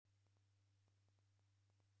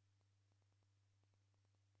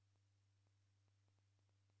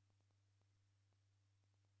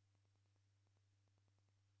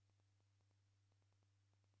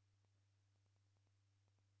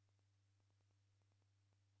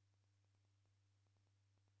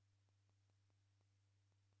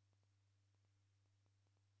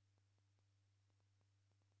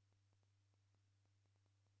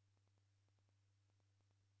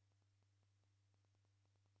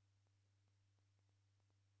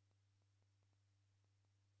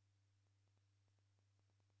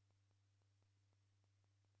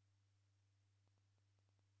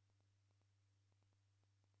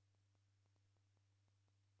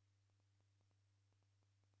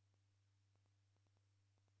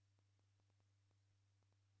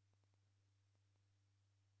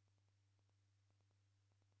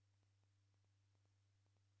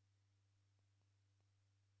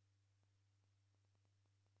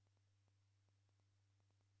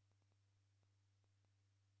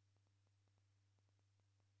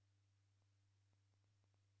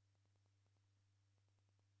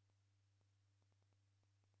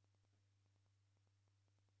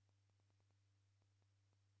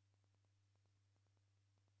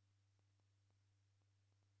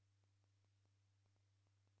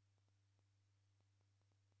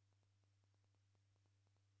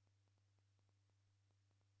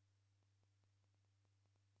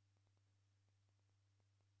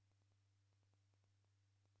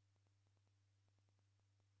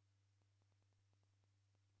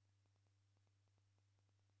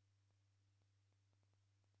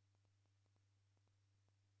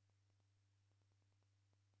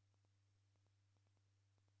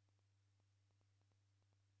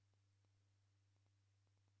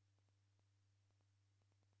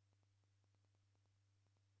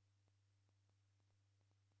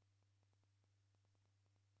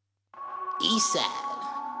East side.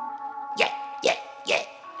 Yeah, yeah, yeah.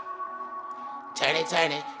 Turn it,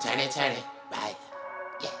 turn it, turn it, turn it. Right.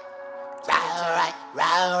 Yeah. Right,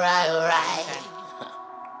 right.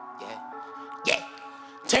 Yeah. Yeah.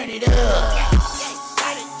 Turn it up. Yeah.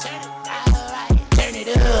 Turn it, right. Turn it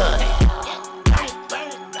up.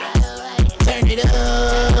 Turn it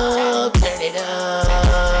up. Turn it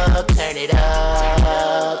up. Turn it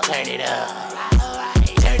up. Turn it up.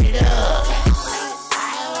 Turn it up.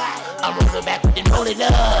 I'm rolling back and roll it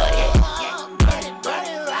up. Yeah.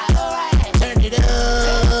 Turn it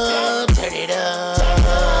up. Turn it up.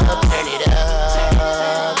 Turn it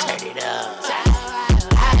up. Turn it up.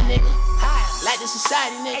 High nigga. Like the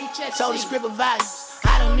society nigga. Told the script of values.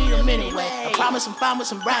 I don't need them anyway. I promise I'm fine with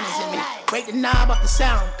some brownies in me. Break the knob off the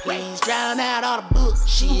sound, please. Drown out all the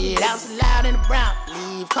bullshit. Out so loud in the brown.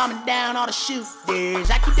 Leave calming down all the shooters.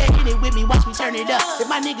 I keep that in it with me, watch me turn it up. If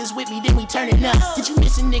my niggas with me, then we turn it up. Did you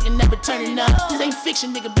miss a nigga, never turning up? This ain't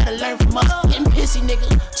fiction, nigga, better learn from us. Getting pissy, nigga.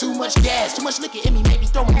 Too much gas, too much liquor in me, maybe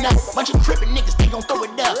throwing up. Bunch of crippin' niggas, they gon' throw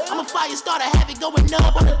it up. I'm a fire starter, have it going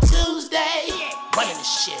up on a Tuesday. Running the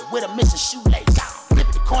shit with a missing shoelace.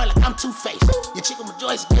 Flipping the coin like I'm Two-Faced. Your chick on my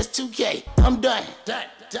joints against 2K. I'm done.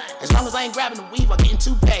 As long as I ain't grabbing the weave, I'm getting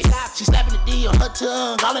toupee. She slapping the D on her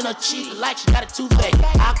tongue, all in her cheek like she got a toothache.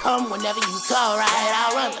 I'll come whenever you call, right?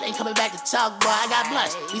 I'll run, but ain't coming back to talk, boy. I got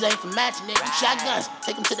blunts. These ain't for matching, nigga. Shotguns,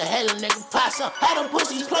 take them to the hell, nigga. Pass up. Had them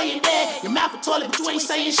pussies playing dead. Your mouth a toilet, but you ain't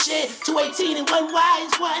saying shit. 218 and one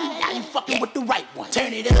wise one. Now you fucking with the right one.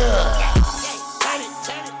 Turn it up. Turn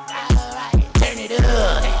it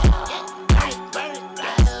up.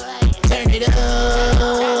 Turn it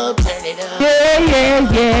up. Turn it up.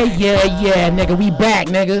 Yeah, nigga, we back,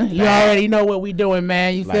 nigga. You already know what we doing,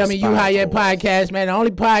 man. You feel me? You Higher Podcast, man. The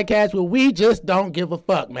only podcast where we just don't give a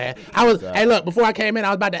fuck, man. Hey, look, before I came in, I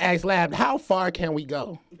was about to ask Lab, how far can we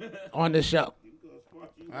go on this show?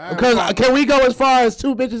 Because can we go as far as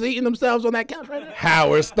two bitches eating themselves on that couch right now?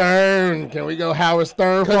 Howard Stern. Can we go Howard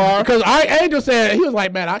Stern far? Because our Angel said, he was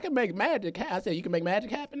like, man, I can make magic happen. I said, you can make magic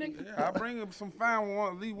happen, nigga? Yeah, I bring up some fine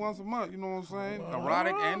one, at least once a month, you know what I'm saying?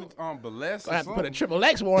 Erotic and burlesque. I have to put a triple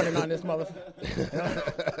X warning on this motherfucker.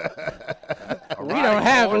 We don't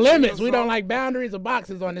have limits. We don't like boundaries or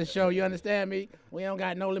boxes on this show. You understand me? We don't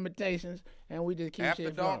got no limitations, and we just keep After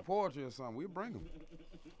shit dark flowing. poetry or something, we'll bring them.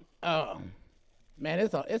 Man,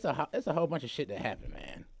 it's a whole bunch of shit that happened,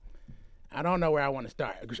 man. I don't know where I want to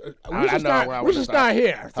start. We should start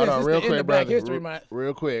here. Hold on, real quick, Black brother. History Month.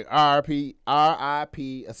 Real quick. R.I.P.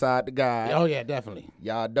 Aside the God. Oh yeah, definitely.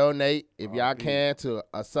 Y'all donate if y'all can to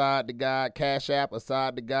Aside the God Cash App.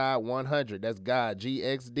 Aside the God 100. That's God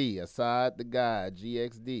GXD. Aside the God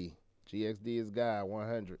GXD. GXD is God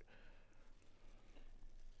 100.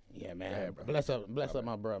 Yeah, man. Bless up,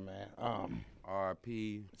 my bro, man.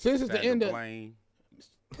 R.I.P. Since it's the end of Blaine.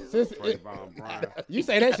 Trayvon Brown. You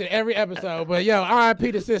say that shit every episode, but yo,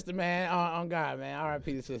 R.I.P. the sister, man. On God, man.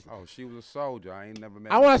 R.I.P. the sister. Oh, she was a soldier. I ain't never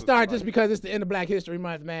met. I want to start just because it's the end of Black History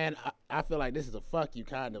Month, man. I feel like this is a fuck you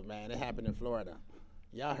kind of, man. It happened in Florida.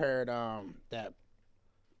 Y'all heard that?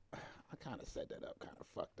 I kind of set that up, kind of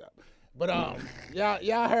fucked up. But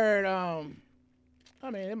y'all heard I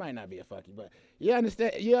mean, it might not be a fuck you, but you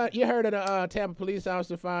understand? You heard of the Tampa police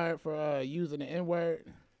officer fired for using the N-word?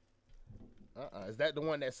 Is that the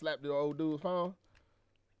one that slapped the old dude's phone?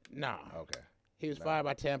 No. Okay. He was fired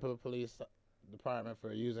by Tampa Police Department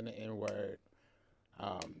for using the N-word.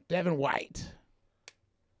 Devin White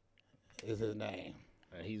is his name.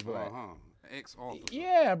 And he's black. Ex-officer.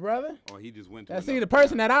 Yeah, brother. Or he just went to. Now, see, the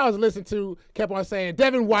person that I was listening to kept on saying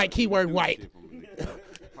Devin White, keyword white.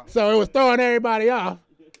 So it was throwing everybody off.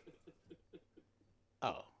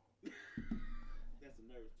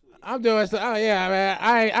 I'm doing so. Oh yeah, man.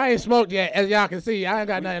 I ain't smoked yet, as y'all can see. I ain't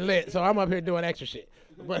got nothing lit, so I'm up here doing extra shit.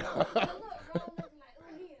 But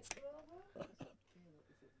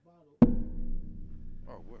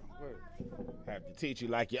have to teach you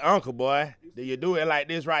like your uncle, boy. Do you do it like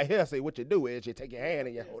this right here? See, what you do is you take your hand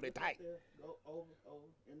and you hold it tight. Go over,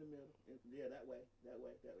 in the middle. Yeah, that way,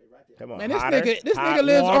 right there. Come on, man, this nigga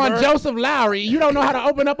lives on Joseph Lowry. You don't know how to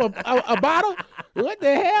open up a bottle? What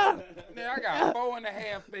the hell? Yeah, I got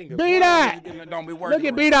 4.5 fingers. B-Dot. Don't be working. Look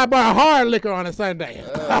at B-Dot buying hard liquor on a Sunday.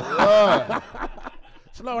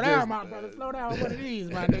 Slow down, my brother. Slow down with one of these,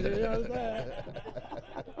 my nigga. You know what I'm saying?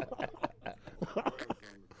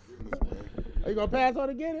 Are you gonna pass on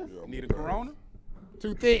again? Need a Corona?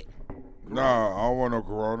 Too thick. Nah, I don't want no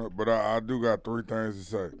Corona, but I do got 3 things to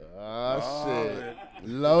say. Oh, shit.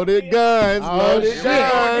 Loaded guns. Loaded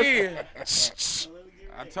guns.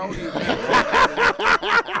 I told you.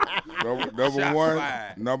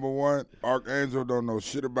 Number one, Archangel don't know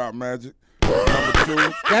shit about magic. Number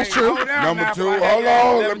two, That's true. Number two, hold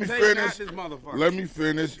on, let me finish. Let me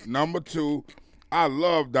finish. Number two, I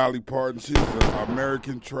love Dolly Parton. She's an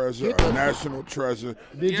American treasure, a national treasure.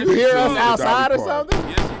 Did you hear us Dolly outside or Parton. something?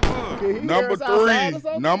 Yes, you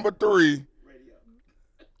would. Number three,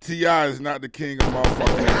 T.I. is not the king of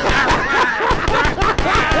motherfuckers.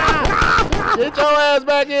 Get your ass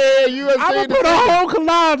back here. You have I'm seen gonna put a whole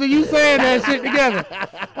collage of you saying that shit together.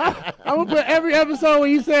 I'm gonna put every episode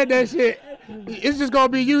when you said that shit. It's just gonna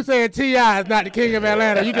be you saying T.I. is not the king of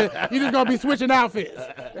Atlanta. You just gonna be switching outfits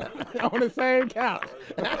on the same couch.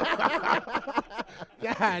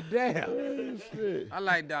 God damn. I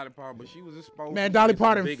like Dolly Parton, but she was exposed. Man, Dolly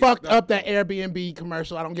Parton fucked up that Airbnb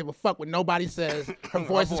commercial. I don't give a fuck what nobody says. Her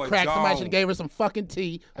voice is voice cracked. Somebody gone. should have gave her some fucking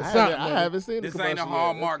tea or I something. haven't seen This the ain't a commercial yet.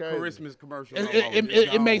 Hallmark That's crazy. Christmas commercial.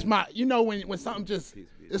 It makes my, you know, when something just,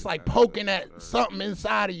 it's like poking at something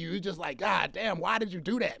inside of you. It's just like, God damn, why did you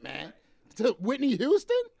do that, man? To Whitney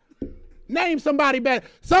Houston? Name somebody better.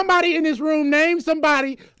 Somebody in this room, name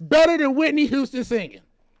somebody better than Whitney Houston singing.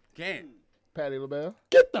 Can't. Patti LaBelle.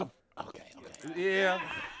 Get the, okay. Yeah.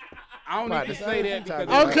 I don't need to say that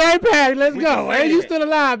because Okay, Patty, let's We go. can say Hey, you that. still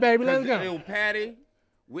alive, baby. Let's It go. was Patty,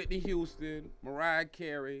 Whitney Houston, Mariah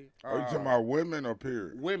Carey. Are you talking about women or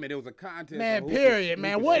period? Women? It was a contest. Man, of who period, could-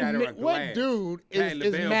 man. who What could shatter a what glass. dude Patti is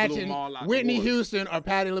LaBelle blew matching them all out the Whitney water. Houston or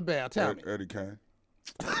Patti LaBelle? Tell me. Eddie Kane.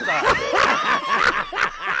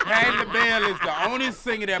 Patti LaBelle is the only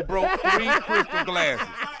singer that broke 3 crystal glasses.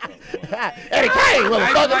 Eddie Kane,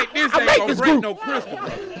 Nights like this I ain't make gonna this break group. no crystal,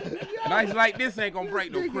 brother. Nights like this ain't gonna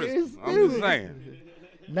break no crystal. I'm just saying.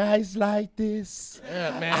 Nights like this.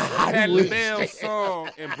 Yeah, man. Patti wish. LaBelle sung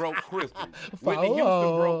and broke crystals. Whitney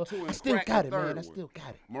Houston broke 2 and Still cracked got the it, man. third I one. still got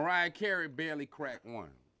it. Mariah Carey barely cracked 1.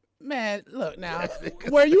 Man, look now.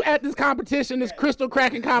 Were you at this competition, this crystal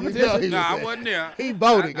cracking competition? No, I wasn't there. He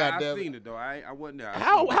voted, I goddamn it. seen it though. I wasn't there. I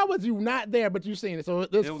How seen it. how was you not there, but you seen it? So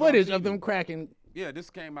there's It was on footage of TV. them cracking. Yeah,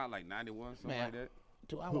 this came out like 91, something Man. like that.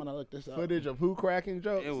 Do I want to look this up? Footage of who cracking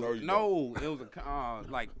jokes? It was No, you it was a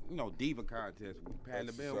like diva contest with Patti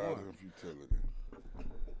LaBelle Exercise won. and futility.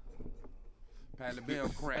 Patti LaBelle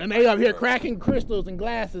cracked. And they up here cracking crystals and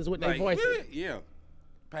glasses with their like, voices. yeah.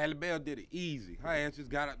 Patti LaBelle did it easy. Her ass just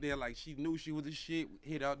got up there like she knew she was the shit,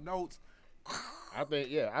 hit her notes. I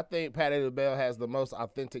think Patti LaBelle has the most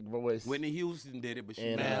authentic voice. Whitney Houston did it, but she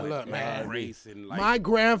And, did man, it look, with man. race and like My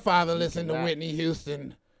grandfather listened to cannot- Whitney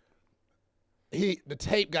Houston. The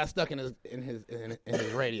tape got stuck in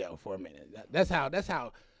his radio for a minute. That's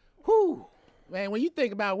how. Whew. Man, when you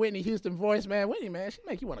think about Whitney Houston voice, man, Whitney, man, she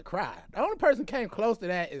make you want to cry. The only person came close to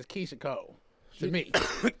that is Keisha Cole. To me,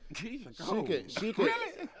 Keisha She Cole.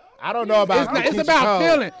 could. I don't know about. it's Keisha about Cole.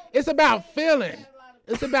 feeling. It's about feeling.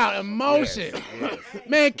 It's about emotion.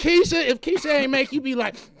 Man, Keisha, if Keisha ain't make you be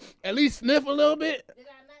like, at least sniff a little bit,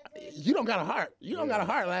 you don't got a heart. You don't got a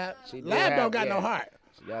heart, Lab. She do Lab have- don't got yeah. no heart.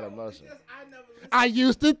 She got emotion. I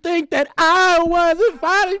used to think that I wasn't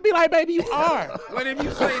fine. Be like, baby, you are. Well, if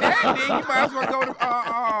you say that, then you might as well go to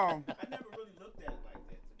I never really looked at it like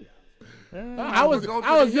that, to be honest. I was go to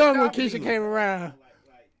I was the young when hip-hop Keisha league. came around.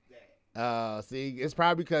 Like that. See, it's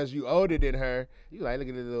probably because you older than her. You like, look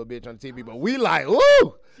at this little bitch on TV, but we like, woo!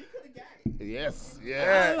 She could have got it. Yes, I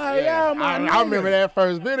yeah. like, yeah, my I nigga. remember that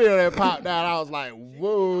first video that popped out. I was like,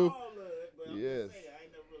 woo. All of it, but I'm Yes. just saying, I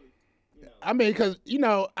ain't never really, I mean, because,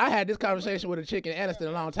 I had this conversation with a chick in Aniston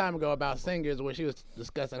a long time ago about singers where she was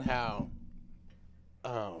discussing how,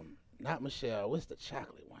 not Michelle, what's the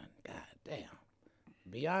chocolate one? God damn.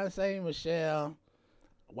 Beyonce, Michelle,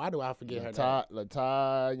 why do I forget her name?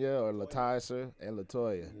 Latanya or Latisha and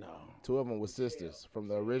Latoya. No. 2 of them were sisters from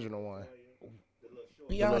the original one.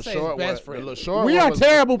 Beyonce's short best one- friend. the little short We one are was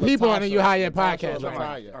terrible people on the Latasha- You High Yet Latasha podcast. Latanya.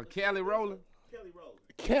 Right? Yeah. Kelly Rowland. Kelly Rowland.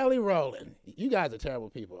 Kelly Rowland. You guys are terrible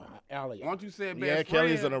people. All of Why y'all. don't you say best Yeah,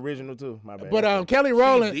 Kelly's friend? an original too. My bad. But Kelly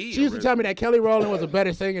Rowland, the she used to tell me that Kelly Rowland was a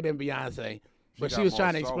better singer than Beyonce. But got she was more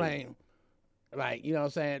trying to soul. explain, like, you know what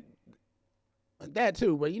I'm saying? That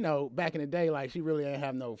too, but back in the day, like, she really ain't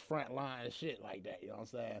have no front line shit like that, you know what I'm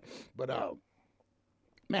saying? But,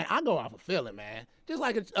 man, I go off a feeling, man. Just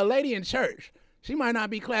like a lady in church. She might not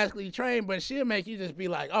be classically trained, but she'll make you just be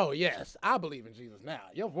like, oh, yes, I believe in Jesus now.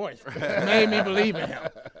 Your voice made me believe in him.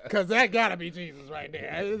 Because that got to be Jesus right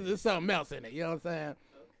there. There's something else in it, you know what I'm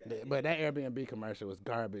saying? But that Airbnb commercial was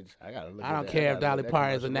garbage. I gotta look I at don't that. care I if gotta Dolly look at that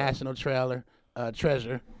Parton is a commercial national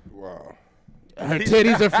treasure. Wow. Her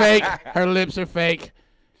titties are fake, her lips are fake,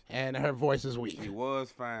 and her voice is weak. She was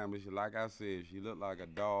fine, but like I said, she looked like a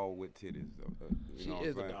dog with titties. Though. You She know what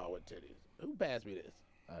is I'm a saying? dog with titties. Who passed me this?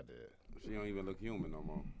 I did. She don't even look human no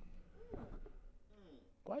more.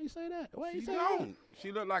 Why you say that? Why you She say don't.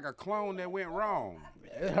 She look like a clone that went wrong.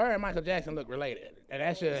 that? Her and Michael Jackson look related, and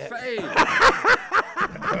that shit. Say.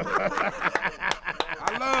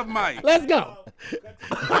 I love Mike. Let's go.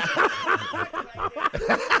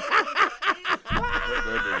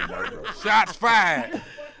 Shots fired.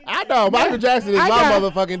 I know Michael Jackson is I my got-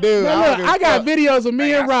 motherfucking dude. Now, look, I got videos of me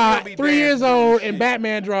Hey, and I Rod, still be 3 years dancing old, and in shit.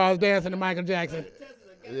 Batman draws, dancing to Michael Jackson.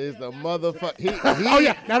 Is the motherfucker. Oh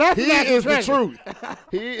yeah, now that's He Michael is the Jackson. truth.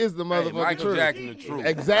 He is the Hey, motherfucking Michael truth. Jackson the truth.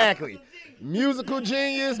 Exactly. Musical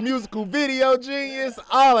genius, musical video genius,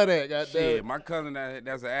 all of that. Goddamn. Shit, my cousin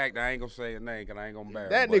that's an actor. I ain't gonna say his name because I ain't gonna embarrass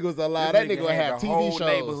That him, nigga was but alive. this That nigga would had have the TV whole shows.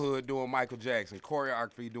 neighborhood doing Michael Jackson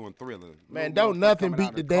choreography, doing Thriller. Man, Little don't motherfuckers nothing coming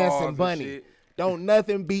out beat the in cars dancing and bunny. shit. Don't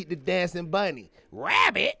nothing beat the dancing bunny.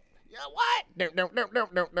 Rabbit. Yeah, what? If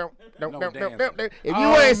you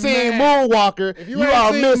Oh, ain't seen man. Moonwalker, If you you ain't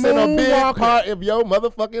are seen missing a big Moonwalker. part of your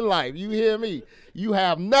motherfucking life. You hear me? You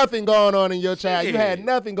have nothing going on in your child. You had Shit.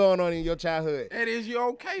 nothing going on in your childhood. That is you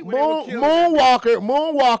okay when they were killing that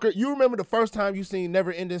Moonwalker. You remember the first time you seen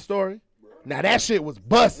Never Ending Story? Now that shit was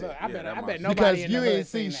busting. Look, I bet that nobody Because in you the hood ain't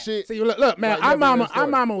see seen that. shit See, look, man, like our Never Ending mama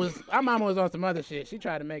Story. was on some other shit. She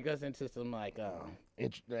tried to make us into some like, There you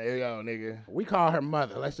go, nigga. we call her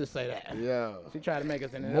mother. Let's just say that. Yeah. She tried to make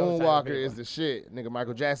us into those type of Moonwalker people. is the shit. Nigga,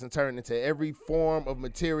 Michael Jackson turned into every form of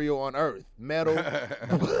material on earth. Metal,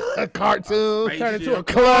 cartoon, turned into a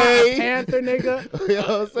clay. panther, nigga. You know what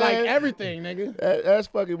I'm Like saying? everything, nigga. That's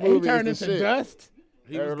fucking He movie turned is the into shit. dust.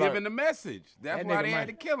 He was Everybody- giving the message. That's That why nigga they had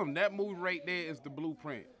might- to kill him. That movie right there is the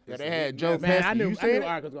blueprint. Yeah, It's they a had hit Joe message. Man, Pesci. I You knew seen it?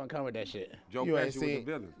 Ark was gonna come with that shit. Joe You ain't Pesci was the seen-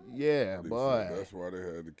 villain. Yeah, He boy. said that's why they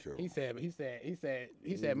had to kill him. He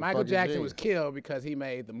said a Michael fucking Jackson genius. was killed because he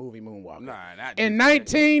made the movie Moonwalker. Nah, not In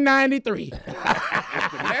just that. 1993.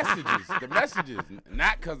 It's the messages,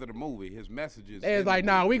 not because of the movie. His messages. They was in like,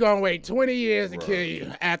 the nah, movie. we gonna wait 20 years to kill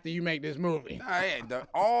you after you make this movie. Nah,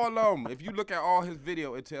 all of them. If you look at all his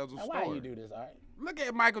video, it tells a Now, story. why you do this, all right? Look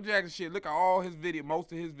at Michael Jackson shit. Look at all his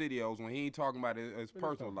most of his videos when he ain't talking about his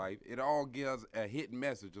personal life. It all gives a hidden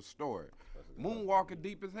message, a story. Moonwalker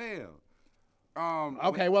deep as hell.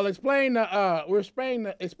 Okay, well, explain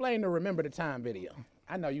the Remember the Time video.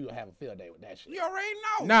 I know you have a field day with that shit. You already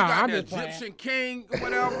know. Nah, you got I'm the just playing. Egyptian king or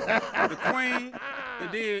whatever, the queen,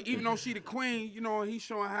 and then even though she the queen, you know, he's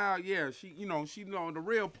showing how, she the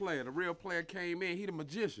real player. The real player came in. He the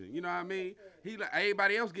magician. You know what I mean? He like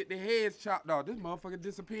everybody else get their heads chopped off. This motherfucker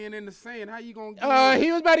disappearing in the sand. How you gonna get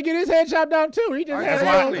He was about to get his head chopped off too. He just had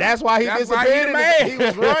Exactly. That's why he That's why disappeared. he the man. He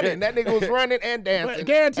was running. That nigga was running and dancing. But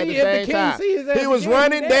guarantee at the if the same king time. see his ass He was again, he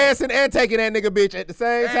running, dead. dancing, and taking that nigga bitch at the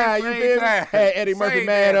same time. You same feel me? time. Hey, Eddie Murphy Same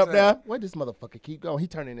man damn up there. time. Where this motherfucker keep going? He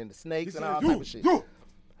turning into snakes and said, all "You, type of shit. you."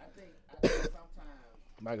 I think sometimes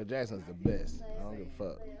Michael Jackson's the best. I don't give a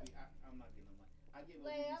fuck. I'm not getting no money. I get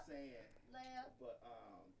what you're saying, but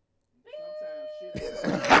sometimes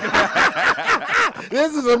shit.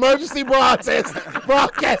 This is emergency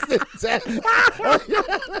broadcasting.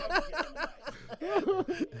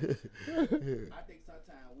 I think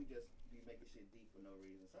sometimes we just be making shit deep for no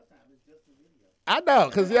reason. Sometimes it's just a video. I know,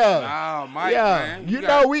 cause Nah, Mike, man. you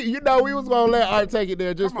know we was gonna let Art take it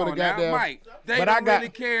there just Come for the on now, goddamn. Mike. They But don't I got- really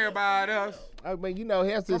care about us. I mean, you know,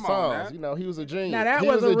 he has his Come on, songs. now. You know, he was a genius. Now that he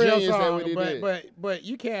was a real genius at song, what he did. but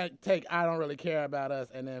you can't take "I Don't Really Care About Us"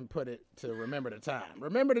 and then put it to "Remember the Time."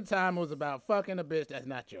 "Remember the Time" was about fucking a bitch that's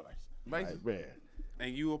not yours Basically. Man.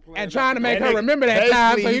 And you were playing and trying to make That her nigga- remember that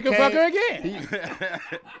time so basically, you can he fuck her can't- again.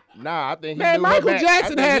 Nah, I think he Man, knew her Michael back.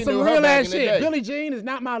 Jackson I think had he some knew her real back ass in the shit. day. Billie Jean is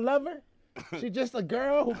not my lover. She's just a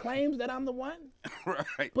girl who claims that I'm the one.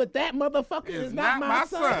 right. But that motherfucker It's is not my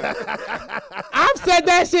son. son. I've said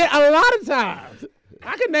that shit a lot of times.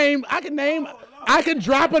 I can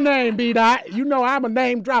drop a name, B-Dot. You know I'm a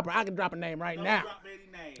name dropper. I can drop a name right now. Drop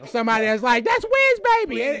any name. Somebody that's like, that's Wiz,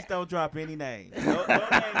 baby. Please don't drop any names. No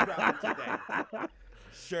name dropping today.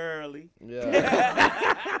 Shirley.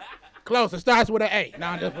 Yeah. Close. It starts with an A. No,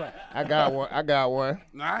 I'm just playing. I got one.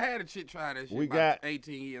 No, I had a chick try that shit We about got-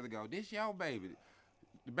 18 years ago. This your baby.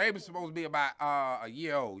 The baby's supposed to be about a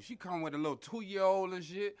year old. She come with a little 2-year-old and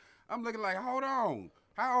shit. I'm looking like, hold on.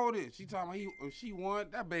 How old is she? Talking about she one.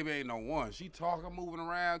 That baby ain't no one. She talking, moving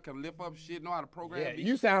around, can lift up shit, know how to program. Yeah, beats.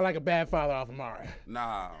 you sound like a bad father off of Mara.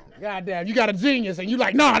 Nah. Goddamn, you got a genius, and you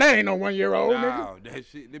like, nah, that ain't no 1-year-old, nigga. Nah, that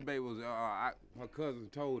shit, that baby was, her cousin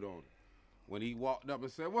told on her. When he walked up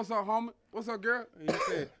and said, "What's up, homie? What's up, girl?" And he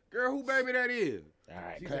said, "Girl, who baby that is?" All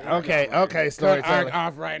right, She cut said, Okay, "I got okay, Ark storyteller.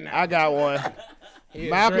 off right now. I got one. He is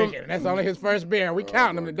Malcolm- drinking. That's only his first beer. We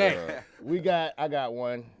counting him today. I got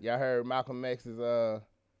one. Y'all heard Malcolm X is a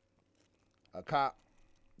cop.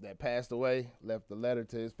 that passed away left a letter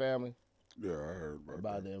to his family. Yeah, I heard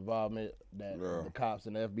about the involvement that the cops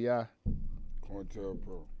and the FBI.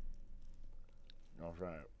 COINTELPRO. I'm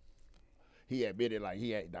trying. He admitted like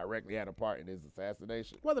he directly had a part in his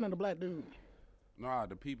assassination. Wasn't it a black dude? Nah,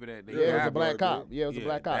 the people that they it was a black cop. Yeah, it was a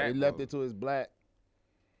black cop. He left was. it to his black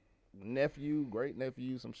nephew, great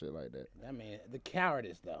nephew, some shit like that. I mean, the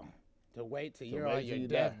cowardice though, to wait till you're on your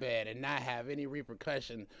deathbed and not have any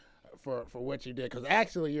repercussion for what you did, because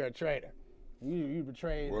actually you're a traitor. You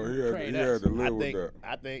betrayed. Well, he had to live with that.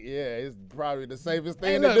 I think, it's probably the safest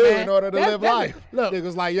thing to do in order to live life. Look,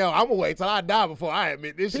 niggas like, yo, I'm gonna wait till I die before I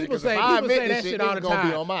admit this shit. People say that shit all the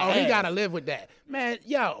time. Be on my ass. He gotta live with that, man.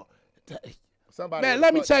 Yo,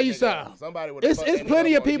 let me tell you something. It's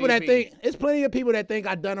plenty of people that think. It's plenty of people that think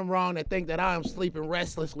I done them wrong. That think that I am sleeping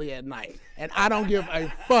restlessly at night, and I don't give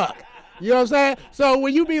a fuck. You know what I'm saying? So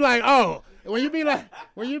when you be like, oh. When you be like,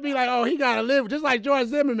 oh, he gotta live, just like George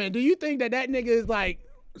Zimmerman. Do you think that nigga is like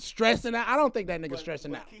stressing out? I don't think that nigga's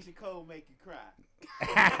stressing out. Keisha Cole make you cry.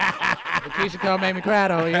 Keisha Cole made me cry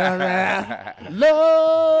though. You know what I'm saying?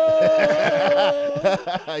 Love.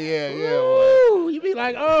 Yeah. You be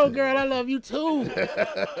like, oh, girl, I love you too. Man,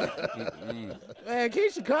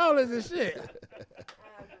 Keisha Cole is the shit.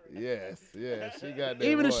 Yes, she got that.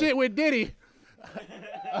 Even the shit with Diddy.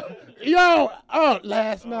 Yo,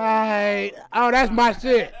 last night. Oh, that's my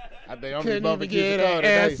shit. I think I'm couldn't even get an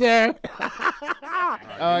answer.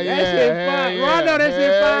 Oh yeah, that shit fun. Yeah, Rondo, that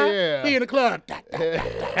shit fun. Yeah. Be in the club.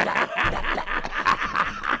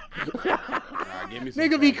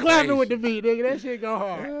 Nigga be clapping with the beat, nigga. That shit go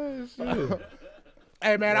hard.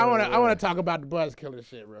 Hey man, I wanna talk about the buzz killer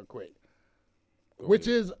shit real quick, which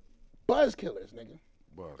is buzz killers, nigga.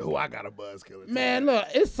 Oh, I got a buzz killer. Man, look,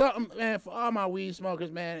 it's something, man, for all my weed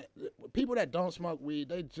smokers, man. People that don't smoke weed,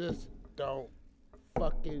 they just don't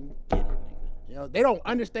fucking get it, nigga. You know, they don't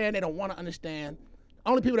understand. They don't want to understand.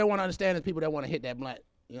 Only people that want to understand is people that want to hit that blunt.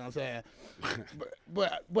 You know what I'm saying?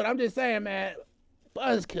 but I'm just saying, man,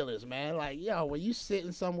 buzz killers, man. Like, yo, when you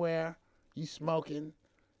sitting somewhere, you smoking,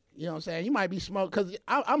 you know what I'm saying? You might be smoking, because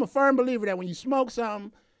I'm a firm believer that when you smoke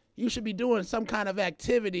something, you should be doing some kind of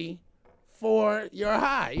activity for your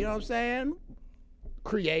high, you know what I'm saying?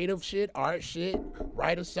 Creative shit, art shit,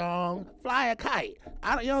 write a song, fly a kite. You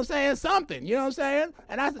know what I'm saying? Something, you know what I'm saying?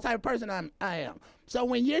 And that's the type of person I am. So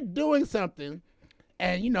when you're doing something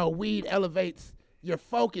and, you know, weed elevates your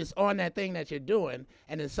focus on that thing that you're doing,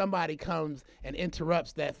 and then somebody comes and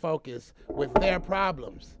interrupts that focus with their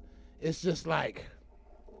problems, it's just like,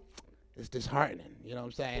 it's disheartening, you know what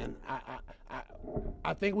I'm saying?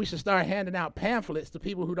 I think we should start handing out pamphlets to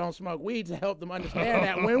people who don't smoke weed to help them understand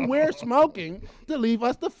that when we're smoking, to leave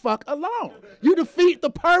us the fuck alone. You defeat the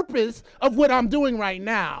purpose of what I'm doing right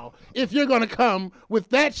now if you're gonna come with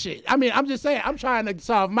that shit. I mean, I'm just saying, I'm trying to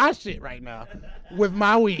solve my shit right now with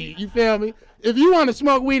my weed, you feel me? If you want to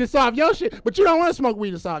smoke weed to solve your shit, but you don't want to smoke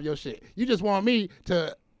weed to solve your shit. You just want me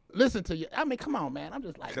to listen to you. I mean, come on, man. I'm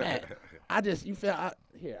just like, man, you feel,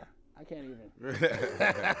 here. I can't even.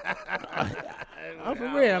 I'm for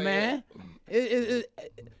real, man.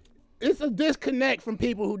 It's a disconnect from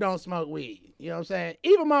people who don't smoke weed. You know what I'm saying?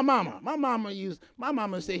 Even my mama. My mama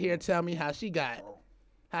sit here and tell me how she got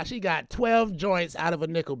 12 joints out of a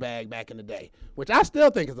nickel bag back in the day, which I still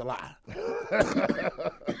think is a lie.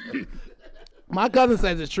 My cousin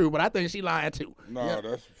says it's true, but I think she lying too. No, yeah.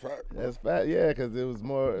 That's fact. Bro. That's fact, yeah, because it was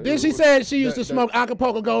more. Then she said she used to smoke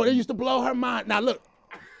Acapulco Gold. It used to blow her mind. Now look.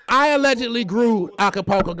 I allegedly grew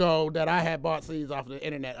Acapulco Gold that I had bought seeds off the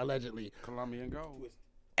internet, allegedly. Colombian Gold.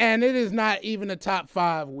 And it is not even the top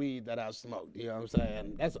 5 weed that I've smoked. You know what I'm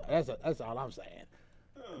saying? That's all I'm saying.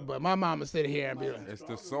 But my mama sit here and be like, it's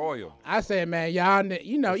the soil. I said, man, y'all,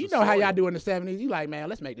 you know how y'all do in the 70s. You like, man,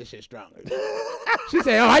 let's make this shit stronger. She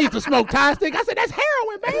said, oh, I used to smoke Thai stick. I said, that's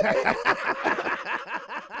heroin, baby.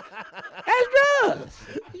 That's drugs.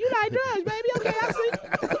 You like drugs, baby? Okay, I see.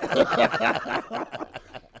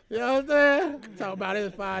 You know what I'm saying? Talk about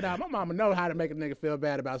it, find out. My mama know how to make a nigga feel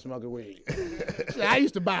bad about smoking weed. I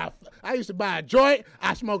used to buy a joint.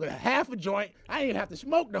 I smoked half a joint. I didn't even have to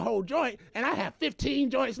smoke the whole joint, and I have 15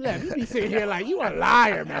 joints left. You be sitting here like, you a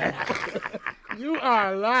liar, man. You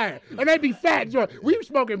are a liar. And they be fat joints. We be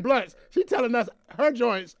smoking blunts. She telling us her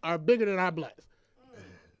joints are bigger than our blunts.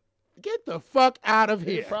 Get the fuck out of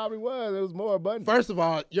here. It probably was. It was more abundant. First of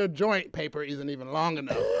all, your joint paper isn't even long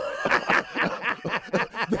enough.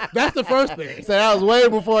 That's the first thing. So that was way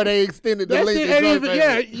before they extended the length of joint paper.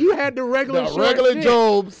 Yeah, you had the regular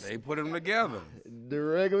jobs. They put them together. The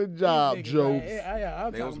regular job jobs.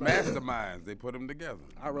 They was masterminds. They put them together.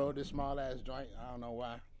 I rolled this small ass joint. I don't know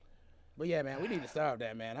why. But yeah, man, we need to solve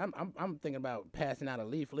that, man. I'm thinking about passing out a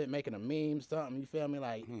leaflet, making a meme, something. You feel me?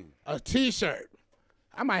 Like a T-shirt.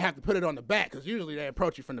 I might have to put it on the back because usually they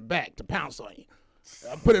approach you from the back to pounce on you.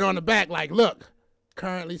 I put it on the back like, look,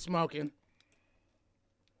 currently smoking.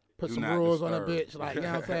 Put Do some not rules on disturb. the bitch, like, you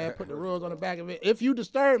know what I'm saying? Put the rules on the back of it. If you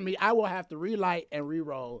disturb me, I will have to relight and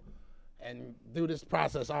re-roll and do this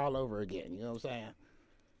process all over again. You know what I'm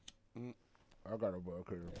saying? I got a bug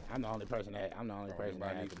here. I'm the only person that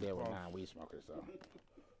has to deal with non-weed smokers. So,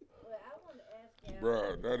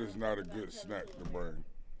 Bruh, that is not a good snack to bring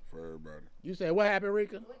for everybody. you said what happened,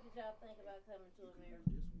 Rika? What did y'all think about coming to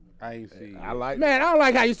America? I ain't see. I like. Man, I don't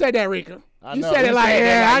like how you said that, Rika. I You know, said it like,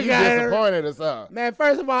 yeah, I you got it. disappointed or something. Man,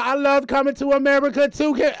 first of all, I love coming to America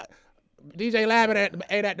too. DJ Labbit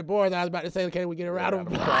ate at the boards. I was about to say, can we get a round of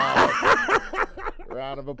applause?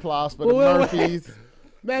 Round of applause for the Well, Murphys.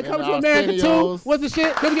 Man, And come to America too. Arsenio's. What's the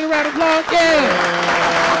shit? Can we get a round of applause?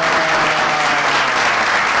 Yeah.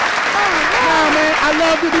 Nah, man, I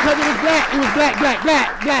loved it because it was black. It was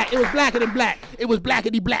black. It was blacker than black. It was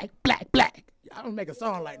blackity black. I don't make a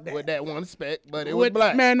song like that. With that one spec, but it was With-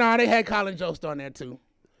 black. Man, nah, they had Colin Jost on there too.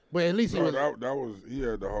 But at least he No, was. that was he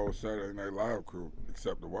had the whole Saturday Night Live crew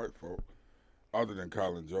except the white folk, other than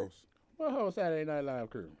Colin Jost. What whole Saturday Night Live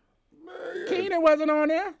crew? Man, yeah, Keenan wasn't on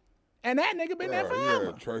there, and that nigga been there he forever.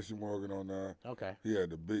 had Tracy Morgan on there. Okay. He had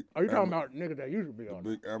the big. Are you talking about niggas that used to be on?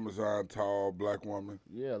 big Amazon tall black woman?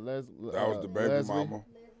 Yeah, That was the baby Leslie, mama.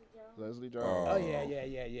 Leslie Jones. Oh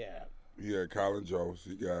yeah. He had Colin Jost.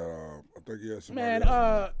 He got. I think he had somebody Man,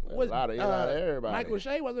 else. was a lot of everybody. Michael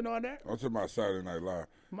Shea wasn't on there. I'm talking about Saturday Night Live.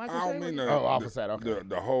 Michael I Shea don't mean was- the, off the, of Saturday, okay.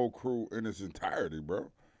 the whole crew in its entirety,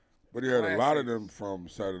 bro. But he had a lot of them from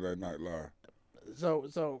Saturday Night Live.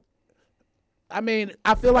 So, I mean,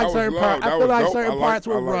 I feel like That was certain love. parts. I That feel was like dope. certain I parts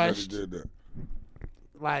were I like that he rushed. did that.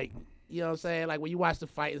 Like, you know what I'm saying? Like when you watch the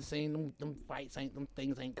fighting scene, them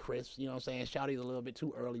things ain't crisp. You know what I'm saying? Shawty's a little bit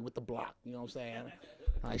too early with the block. You know what I'm saying?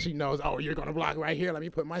 Like she knows, oh, you're gonna block right here. Let me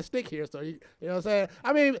put my stick here. So you know what I'm saying?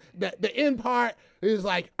 I mean, the end part is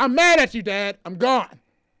like, I'm mad at you, Dad. I'm gone.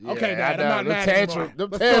 Okay, Yeah, Dad, I I'm know. not Them mad tantrums- anymore. them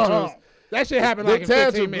Let's go tantrums- home. That shit happened The like in 15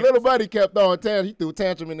 tantrum, minutes. little buddy kept throwing tantrum. He threw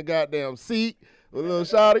tantrum in the goddamn seat. With little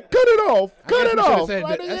shawty, cut it off, cut it off. Like,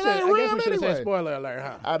 I it guess ain't we real should have said anyway. spoiler alert,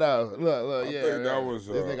 huh? I know. Look, I yeah. think that was.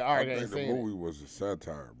 This nigga I Art ain't think the seen it. movie was a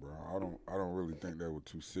satire, bro. I don't really think they were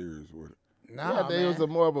too serious with it. Nah, Yeah, I think it was man.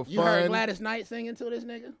 a more of a fun. You heard Gladys Knight singing to this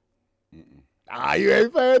nigga? You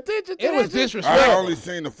ain't paying attention to It was this? disrespectful. I only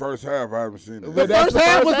seen the first half. I haven't seen the But The that's first the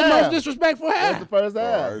half first was the half. most disrespectful That's half. the first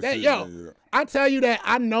half. I That, see yo, that, yeah. I tell you that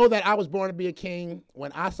I know that I was born to be a king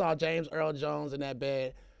when I saw James Earl Jones in that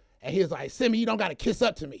bed, and he was like, "Simi, you don't gotta kiss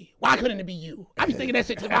up to me. Why couldn't it be you?" I be thinking that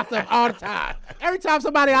shit to myself all the time. Every time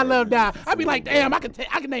somebody I love die, I be like, "Damn, I can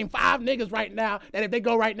name 5 niggas right now that if they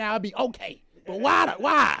go right now, I'd be okay." But why?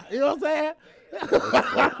 Why? You know what I'm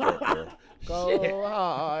saying? Go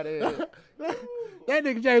hard. That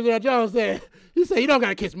nigga James Earl Jones said, he said, "You don't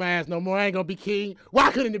gotta kiss my ass no more. I ain't gonna be king.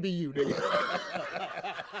 Why couldn't it be you, nigga?"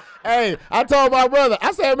 Hey, I told my brother,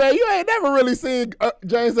 I said, man, you ain't never really seen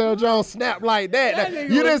James Earl Jones snap like that. That nigga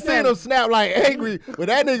You was didn't see him snap like angry, but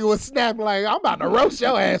that nigga was snapping like, I'm about to roast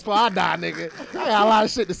your ass before I die, nigga. I got a lot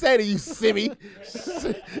of shit to say to you, Simmy. He's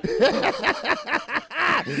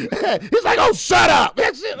like, oh, shut up.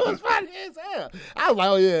 That shit was funny as hell. I was like,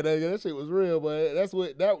 oh, yeah, nigga, that shit was real, but that's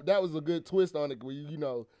what, that was a good twist on it, where you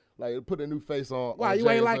know, like, put a new face on. Why, on you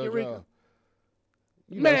ain't James like Earl it, Rika? Jones.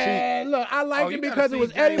 You know, Man, look, I liked Oh, it you gotta because it see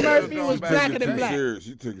was James Eddie Earl Murphy Jones was back blacker in than the day. black. Serious.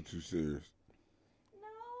 You take it too serious.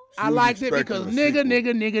 I was liked it expecting because a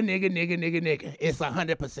nigga. It's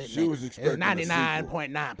 100% nigga. She was It's expecting a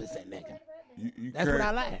 99.9% nigga. You That's what I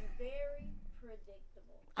can't- like. Very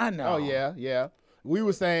predictable. I know. Oh yeah. We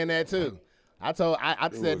were saying that too. I It said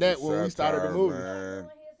was that a when we started the satire, movie. man.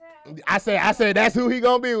 I said that's who he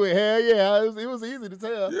gonna be with. Hell yeah, it was easy to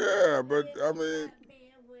tell. Yeah, but I mean,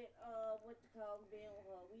 Being with what you call being with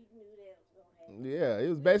her, we knew that was gonna happen. Yeah, it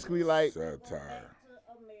was basically like satire, Back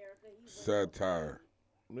to America, he was satire.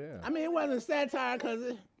 yeah, I mean, it wasn't satire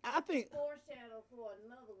because I think foreshadow for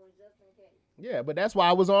another one just in case. yeah, but that's why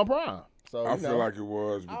I was on Prime. So I you feel know. like it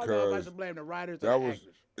was I don't know if I because should blame the writers or that the was.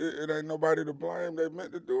 actors. It ain't nobody to blame. They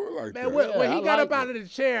meant to do it like Man, that. when Yeah, he I got up liked out it. of the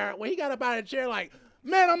chair, like,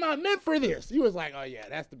 man, I'm not meant for this. He was like, oh yeah,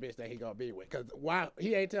 that's the bitch that he gonna be with. Cause why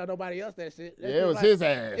he ain't tell nobody else that shit. That's Yeah, it just was like- his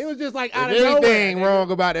ass. It was just like If out of nowhere. anything nigga. wrong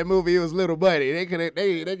about that movie, it was Little Buddy. They could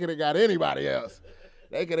have got anybody else.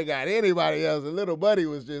 They could have got anybody else. And Little Buddy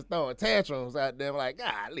was just throwing tantrums out there, like,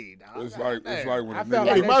 golly, dog. It's like when I the felt nigga-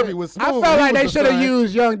 like Eddie they Murphy should- was I smooth. felt He like was they the should have son.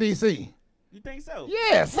 used Young DC. You think so?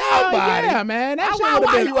 Yeah, somebody. Yeah, man. That shit Why would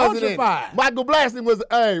have he been wasn't in it? ultra-fired. Michael Blackson was.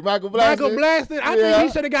 Hey, Michael Blackson. I Yeah. think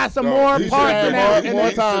he should have got some No, more he parts shoulda than had that. more He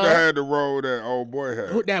should time. have had the role that old boy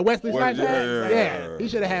had. That Wesley Snipes yeah, had? yeah. He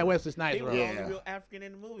should have had Wesley Snipes. He was role. the only real African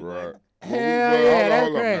in the movie, Right. wasn't Hell Well, yeah, that's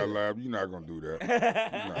hold up crazy. now, Lab. You're not gonna do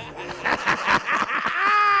that.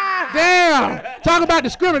 Damn! Talk about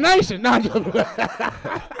discrimination. No, he? I'm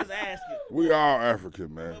just asking. We all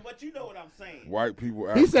African, man. But you know what I'm saying. White people.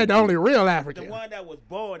 he African. said the only real The African. one that was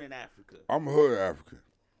born in Africa. I'm hood African.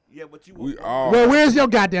 Yeah, but you We were all. Well, where's your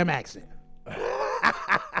goddamn accent?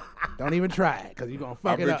 Don't even try it, because you're going to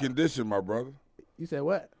fuck I've it been up. conditioned, my brother. You said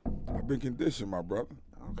what? I've been conditioned, my brother.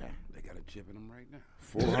 Okay. They got a chip in them right now.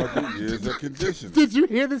 400 years of conditioning. Did you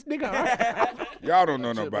hear this nigga? Y'all don't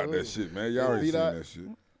know nothing about that shit, man. Y'all ain't See seen that? that shit.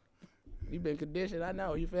 You been conditioned, I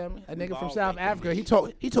know. You feel me? A nigga from all South been Africa,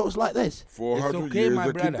 he talks like this. 400 okay, years my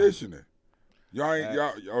of brother. conditioning. Y'all ain't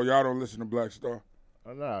y'all don't listen to Black Star?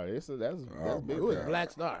 Oh, no, that's Oh, big. my Who is God.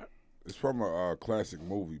 Black Star? It's from a classic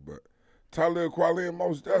movie, but Talib Kweli and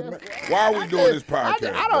Mos Def, man. Why are we doing this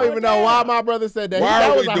podcast? I don't even know why my brother said that. Why that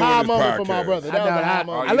are was we a doing high this moment for my podcast? brother. I That was a high know.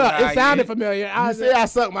 moment. Look, you it sounded high, familiar. You see, I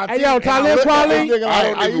sucked my Hey, teeth. yo, and I Talib looked at Kweli? this nigga I like,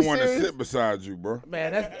 don't are even you want to serious? sit beside you, bro.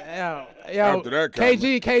 Man, that's After that comment.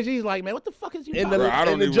 KG's like, man, what the fuck is you In talking the- Bro, I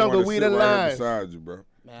don't in the even jungle, wanna we sit the right here lions. beside you, bro.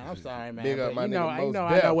 Man, I'm sorry, man. Big up but my you know, nigga you Mos know,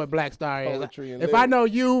 I Def. know what Black Star is. Poetry and If lyrics. I know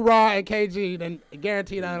you, Raw, and KG, then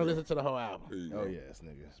guaranteed I don't listen to the whole album. There you Oh, go. yes,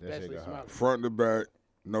 nigga. That shit Especially go hard. Smoke. Front to back,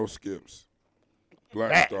 no skips.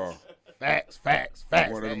 Black Facts. Star, Facts. one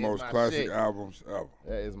of the That is most my classic shit. albums ever.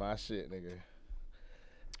 That is my shit, nigga.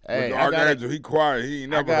 Hey, Hey, I Archangel, he quiet. He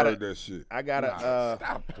ain't never gotta- heard that shit.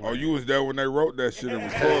 gotta, Oh, you was there when they wrote that shit and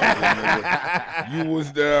recorded it, nigga. You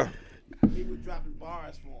was there. He was dropping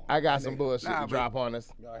bars for him. I got some bullshit Nah, to but- drop on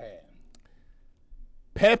us. Go ahead.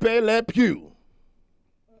 Pepe Le Pew,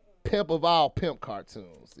 pimp of all pimp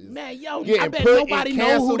cartoons, is Man, yo, I getting bet put nobody in know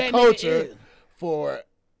cancel who that culture nigga is. for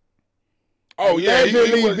Oh, yeah. He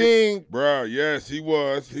allegedly was, being. Bruh, yes, he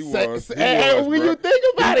was. He was. He Hey, was, when bruh. you think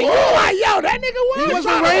about it, you was. like, yo, that nigga was. He was a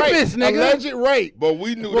trying to rapist, rape, nigga. Alleged rape. But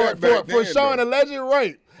we knew that back For then, showing though. alleged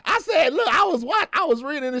rape. I said, look, I was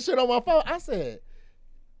reading this shit on my phone. I said,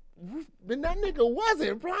 but that nigga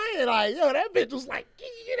wasn't playing. Like, yo, that bitch was like,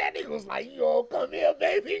 that nigga was like, yo, come here,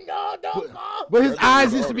 baby. No, don't go. But his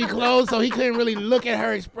eyes used to be closed, so he couldn't really look at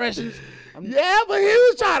her expressions. Yeah, but he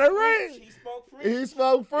was trying to rape. He spoke French. He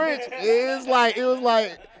spoke French. It was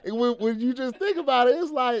like, when you just think about it, it's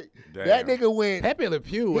like, that Damn. nigga went. Pepe Le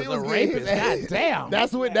Pew was he a getting rapist. his- God damn.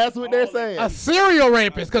 That's what they're saying. A serial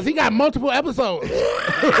rapist, because he got multiple episodes.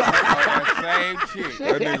 That same chick.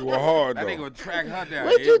 That nigga was hard, That nigga though. would track her down.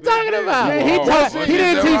 What you every talking day. about? Man, he, Oh, taught, what he you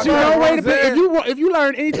didn't said teach you about no way to that? pick. If you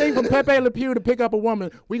learn anything from Pepe Le Pew to pick up a woman,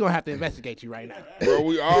 we gonna have to investigate you right now. Bro,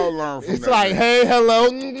 we all learn from It's that. like, nigga. hey, hello.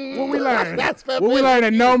 What we learn? That's What we learn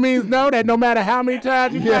that no means no. That no matter how many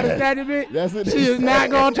times you try to Yeah. snatch a bitch, That's what she is not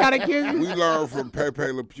gonna try to kiss you. We learned from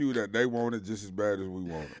Pepe Le Pew that they want it just as bad as we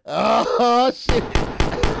want it. Oh, shit.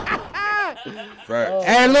 Facts.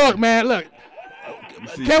 Hey, look, man, look. You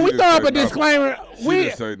see, Can she we didn't throw up say a nothing. disclaimer? She We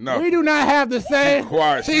didn't say nothing. we do not have the same.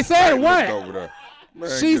 Quiet. She She said tight-lipped what? over there. Man,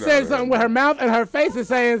 She get said out something of with here. her mouth, and her face is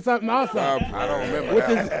saying something also. I don't remember. Which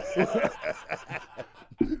is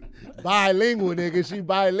Bilingual, nigga. She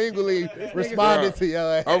bilingually responded to your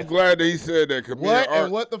ass. I'm glad that he said that. Cause What me and,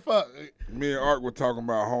 and what the fuck? me and Art were talking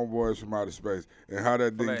about Homeboys from Outer Space and how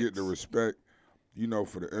that didn't get the Flex. respect, you know,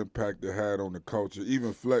 for the impact it had on the culture.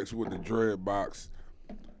 Even Flex with the dread box,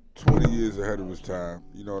 20 years ahead of his time.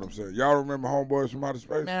 You know what I'm saying? Y'all remember Homeboys from Outer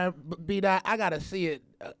Space? man, B-Dot, I gotta see it.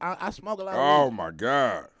 I smoke a lot of Oh weed. my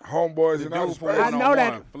God, Homeboys The in Outer dude from Space. I know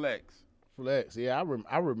that- 101, Flex. Flex. Yeah,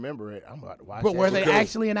 I remember it. I'm about to watch But that were shit. they because-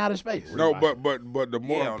 actually in outer space? No, but the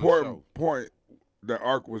more Yeah, on the important show. point that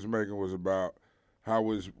Ark was making was about how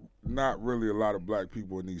it's not really a lot of black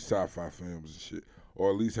people in these sci-fi films and shit, or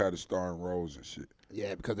at least had a starring roles and shit.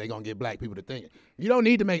 Yeah, because they gonna get black people to think it. You don't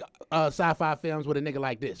need to make sci-fi films with a nigga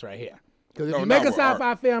like this right here. Because if No, you not make a with art.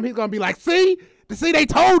 sci-fi film, he's gonna be like, see, they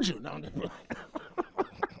told you. No,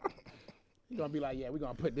 he's gonna be like, yeah, we're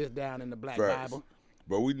gonna put this down in the Black Facts. Bible.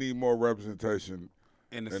 But we need more representation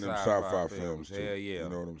In the in them sci-fi, sci-fi films too. Hell yeah. You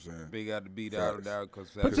know what I'm saying? Big out to beat out of Facts. that because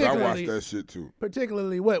Because I Particularly- watched that shit too.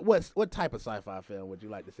 Particularly, what type of sci-fi film would you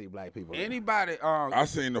like to see black people in? anybody I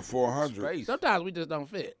seen the 400. space. Sometimes we just don't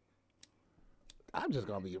fit. I'm just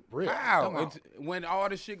gonna be real. Come How? on. It's, when all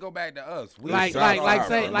the shit go back to us. We Like sci-fi,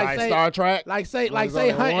 say bro. Like Star Trek. say There's say only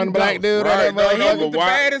Hunting one black Ghost. dude Right, on that no, motherfucker. but the why-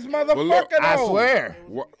 baddest but look, motherfucker I though. swear.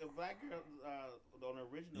 What? The black girl on the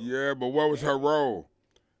original. Yeah, but what was her role?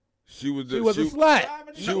 She was She was a slut.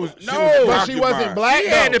 She was No, But she wasn't black. She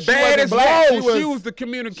had though. the She wasn't baddest black. role. She was the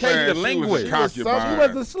communicator, linguist. She was She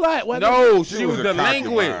was a slut. Wasn't No, She she was was a the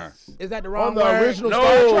concubine. linguist. Is that the wrong On the word? original No.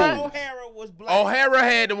 Star Trek. O'Hara was black. O'Hara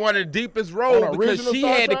had one of the deepest On roles the because original she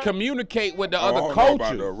Star had to Trek? communicate with the I other don't know about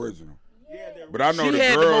the cultures. original. Yeah, the But I know She the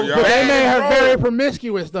had the girl, most y'all. But they made her Bad very role.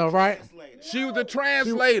 promiscuous, though, right? She was the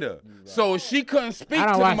translator, so she couldn't speak I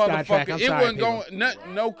to don't the watch Star Trek. motherfucker. I'm it sorry, wasn't people.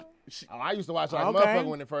 going no. Oh, I used to watch like Okay. motherfucker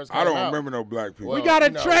when it first came I don't out. remember no black people. We got a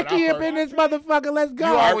you know, when I Trekkie up first- in this motherfucker. Let's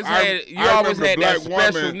go. You always I had remember that black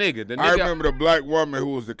special woman- nigga. The I nigga. remember the black woman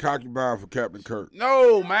who was the concubine for Captain Kirk.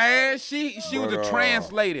 No, man, she was But, a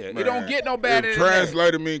translator. It don't man, get no better if than that.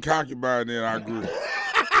 translator mean concubine, then I agree.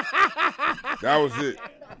 That was it.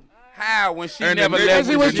 How when she And the never nigga- left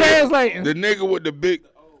She was the Virginia? translating. The nigga with the big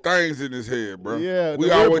things in his head, bro. Yeah, we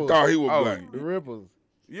the always ripples. thought he was Oh. black. The ripples.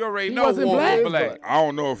 You already He know wasn't Wolf black? was black. I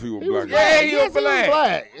don't know if he was black. Yeah, he Yes, was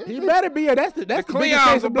black. He better be. That's the biggest Cleons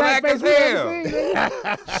case are of black blackface as we ever hell. seen,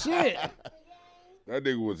 nigga. Shit. That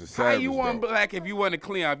nigga was a How savage. you weren't though. black if you wasn't a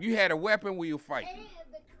Cleon? If you had a weapon, where you fight? And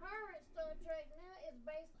the current Star Trek now is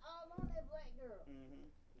based all on that black girl.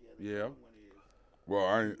 Yeah. Well,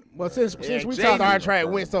 I ain't. Well, since we they talked just- Star Trek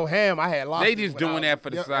went so ham, I had lost. They it just when I doing was that for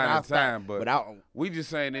the young, sign and I of stopped. time, but I, we just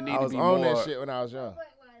saying there need I to was be on more. that shit when I was young. Black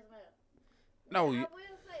Lives Matter. No, I you- will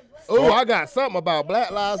say Black Oh, I got something about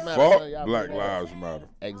Black Lives Matter. Fuck So y'all Black better- Lives Matter.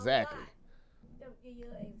 Exactly. Let me give you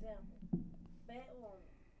an example. Batwoman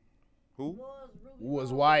who? was Ruby Was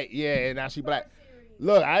Rose white, yeah, and now she black. series.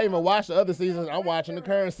 Look, I ain't even watched the other seasons. I'm watching the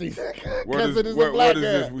current season What because is, it is a what black is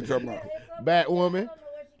girl. this we talking about? Batwoman.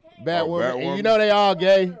 Batwoman. And Batwoman. you know they all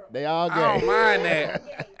gay. They all gay. I don't mind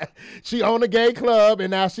that. She owned a gay club,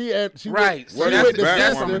 and now she Right. Went, So What she is with the that's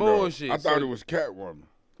sister. some Batwoman, though? bullshit. I thought So- it was Catwoman.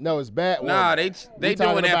 No, it's Batwoman. Nah, they We doing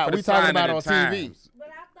talking that about- for the we talking sign about of on the TV. times. But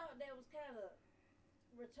I thought that was kind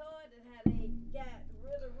of retarded how they got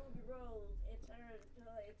rid of Ruby Rose and turned her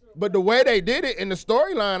into a But the way they did it in the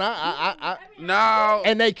storyline, I No,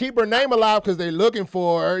 and they keep her name alive because they looking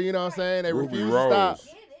for her. You know what I'm saying? They Ruby refuse Rose. to stop.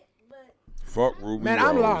 get it, but Fuck Ruby Man, Rose.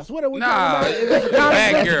 I'm lost. What are we Nah, talking about? Is this a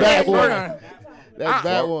black comic girl. book? Batwoman. That's I-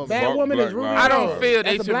 Batwoman. Bad Fuck woman is Black Ruby Lives I don't Matter. feel they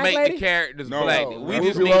That's a should black make lady? the characters No. black. No, We Ruby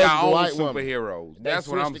just need Rose is our a own white woman. superheroes. They That's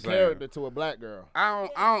what switched I'm the saying. character to a black girl. Nah,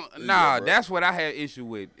 Yeah, bro. that's what I had issue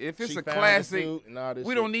with. If it's She a found the classic, suit and all this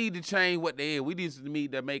we shit. don't need to change what they is. We just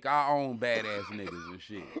need to make our own badass niggas and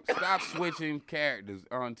shit. Stop switching characters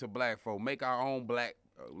onto black folk. Make our own black,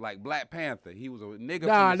 like Black Panther. He was a nigga.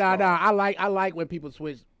 Nah, from the nah, start. nah. I like when people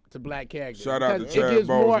switch to black characters. Shout out to because Chad it gives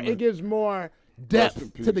more. Boseman. It gives more Rest in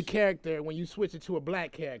depth peace. to the character when you switch it to a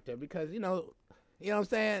black character. Because you know what I'm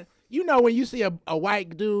saying. You know when you see a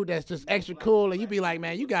white dude that's just extra cool and you be like,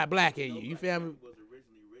 man, you got black in you. You feel me? was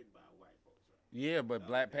originally written by white folks. Yeah, but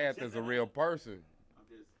Black Panther's a real person.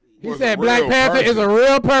 He Was said a Black real Panther is person. a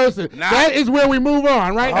real person. Nah. That is where we move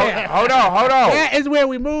on right there. Hold on. That is where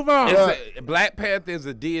we move on. Black Panther is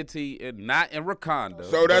a deity, not in Wakanda.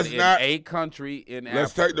 So that's but not- in a country in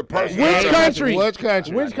Let's Africa. take the person. Which out of- country? Which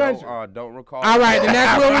country? Which country? Don't recall. All right, then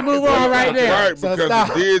that's where we move on right there. Right, So because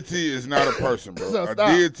stop. a deity is not a person, bro. So a stop.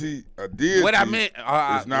 deity. What I meant,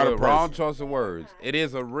 is not a wrong person. choice of words. It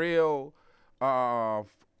is a real part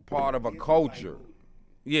of a culture.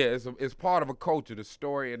 Yeah, it's part of a culture, the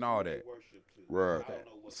story and all that. Right.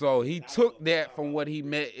 So he took that from what he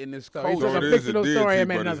met in this he So culture. took it a is a fictional story deity, and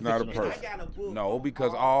made but it's another not a fictional person. I got a book. No,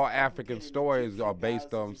 because all African stories are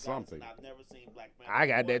based on something. I've never seen Black Panther. I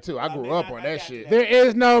got that too. I grew up on that shit. There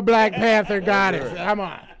is no Black Panther goddess. Come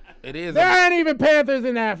on. It is. There aren't even panthers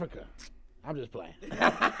in Africa. I'm just playing.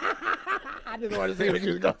 I just want to see what you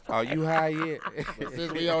was going. Are you high yet?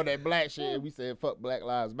 Since we on that black shit, we said fuck Black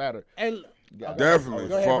Lives Matter. And Definitely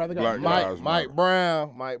Go ahead, fuck brother, go. Black Mike Lives Matter.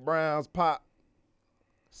 Mike Brown's pop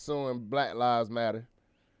suing Black Lives Matter.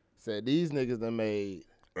 Said these niggas done made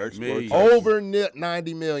Exploitation. over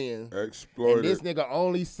 90 million. And Exploited. this nigga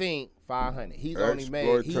only seen 500. He's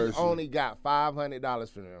Exploitation. only got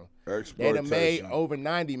 $500 for them. They done made Exploitation. over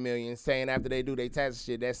 90 million, saying after they do their tax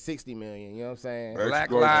shit, that's 60 million. You know what I'm saying? Black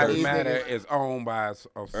Exploitation. Lives These Matter niggas- is owned by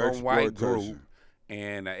some white group Exploitation.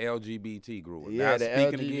 and an LGBT group. Yeah, Not the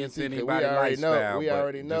speaking LGBT, against 'cause we anybody's already know- lifestyle, we but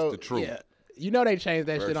already just know- the truth. yeah, you know they changed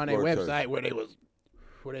that shit on their Exploitation. website where they was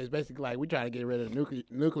basically like, we trying to get rid of the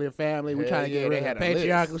nuclear family, we Hell trying to yeah, get they rid had of a list.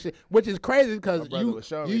 patriarchal shit, which is crazy because My brother was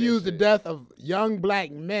showing you me that use the shit. death of young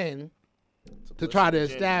black men to push try to the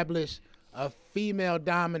agenda. establish a female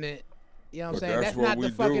dominant. You know what I'm But saying? that's That's what not we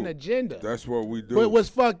the fucking do. agenda. That's what we do. But what's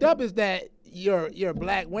fucked up is that you're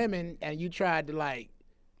black women and you tried to like,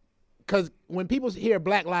 because when people hear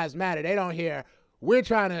Black Lives Matter, they don't hear we're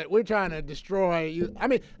trying to destroy you. I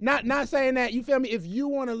mean, not saying that, you feel me? If you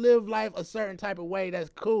want to live life a certain type of way, that's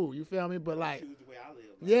cool, you feel me? But like, Choose the way I live.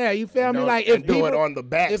 yeah, you feel me? Like if do people, it on the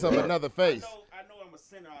backs of people- another face. I know I'm a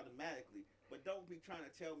sinner automatically, but don't be trying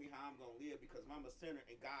to tell me how I'm gonna live because I'm a sinner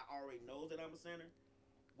and God already knows that I'm a sinner.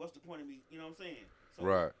 What's the point of me? You know what I'm saying? So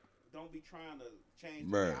Right. Don't be trying to change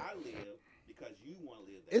the Man. way I live because you want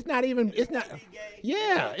to live that. it's not even, If you it's not. wanna be gay,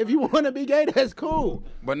 Yeah, if you want to be gay, that's cool.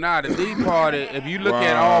 But nah, the D party, if you look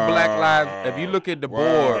at all Black Lives, if you look at the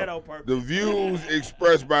board, ghetto purpose. The views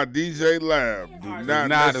expressed by DJ Lab do not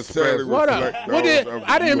Not necessarily express- What reflect up? those What did of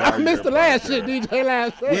I didn't? you I out missed here, the last brother. shit DJ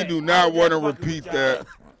last said. We do not want to Fuck with repeat y'all. that.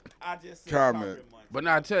 I just said comment. pocket money. but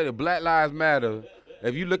nah, I tell you, Black Lives Matter.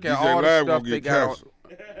 If you look at DJ all the Lab stuff will they get got on, canceled.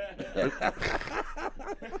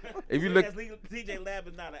 if you look, DJ Lab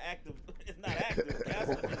is not an active. It's not active.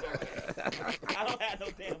 I don't have no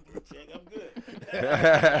damn blue check. I'm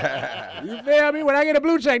good. You feel me? When I get a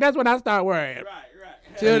blue check, that's when I start worrying.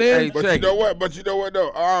 right. Till Hey, then, But check you know what? But you know what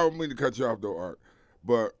though? I don't mean to cut you off though, Art.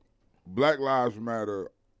 But Black Lives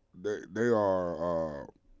Matter, they are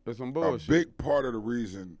there's some a bullshit. big part of the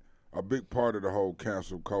reason, a big part of the whole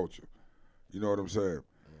cancel culture. You know what I'm saying?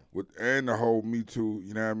 And the whole Me Too.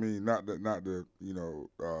 You know what I mean? Not to you know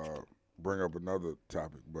bring up another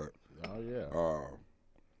topic, but Oh yeah.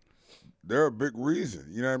 they're a big reason.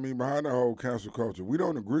 You know what I mean? Behind the whole cancel culture, we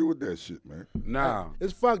don't agree with that shit, man. Nah,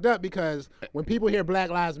 it's fucked up because when people hear Black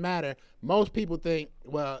Lives Matter, most people think,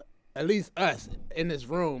 well, at least us in this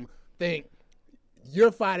room think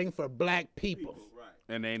you're fighting for black people.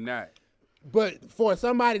 and they not. But for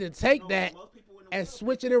somebody to take that and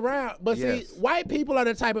switch it around, but Yes. see, white people are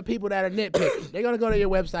the type of people that are nitpicky. They're gonna go to your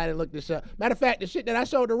website and look this up. Matter of fact, the shit that I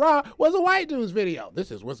showed to Raw was a white dude's video.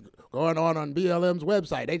 This is what's going on BLM's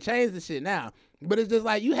website. They changed the shit now, but it's just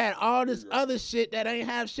like you had all this other shit that ain't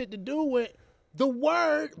have shit to do with the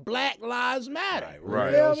word Black Lives Matter.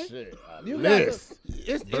 Right. You feel Real me? shit. You got List.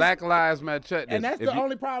 it's Black Lives Matter. Check this. and that's If the you-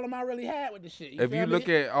 only problem I really had with the shit. If feel you me? look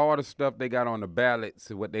at all the stuff they got on the ballots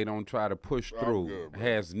and what they don't try to push I'm through, good, bro.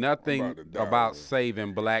 has I'm nothing about to die, about bro.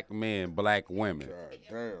 saving black men, black women. God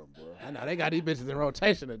damn, bro. I know they got these bitches in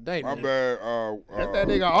rotation today. My nigga. bad. That's that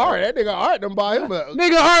nigga Art. That nigga Art done bought him a.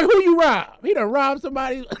 Nigga, Art, who you rob? He done robbed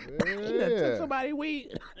somebody. He done Yeah. took somebody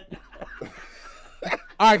weed.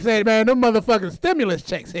 Art said, man, them motherfucking stimulus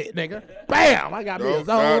checks hit, nigga. Bam! I got me a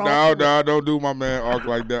zone. No, don't do my man Ark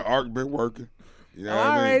like that. Ark been working. You know what I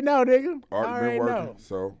I already mean? know, nigga. I Ark already been working. know.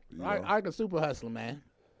 So, you know. Ark a super hustler, man.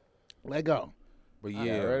 Let go. But right,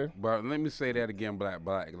 yeah, ready? but let me say that again, Black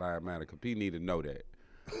Lives Matter, because people need to know that.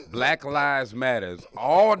 Black Lives Matters,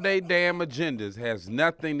 all they damn agendas has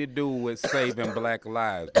nothing to do with saving black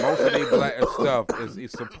lives. Most of their black stuff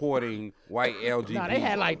is supporting white LGBT. No, they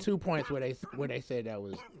had like 2 points where they said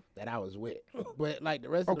that I was with, but like the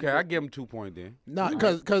rest. Okay, of I the, give them 2 points then. No,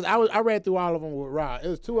 because I read through all of them with Raw. It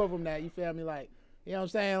was 2 of them that, you feel me, like, you know what I'm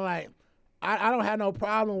saying, like. I don't have no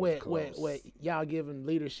problem with y'all giving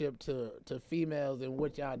leadership to females and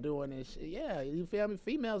what y'all doing and shit. Yeah, you feel me?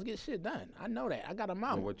 Females get shit done. I know that. I got a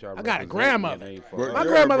mama. What y'all I got a representing grandmother. ain't for But us. My yeah,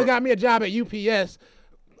 grandmother but- got me a job at UPS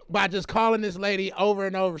by just calling this lady over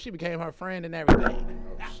and over. She became her friend and everything.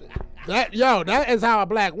 That is how a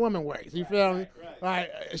black woman works. You feel me?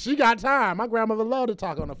 Like, she got time. My grandmother loved to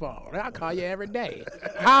talk on the phone. I call you every day.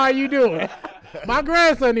 How are you doing? My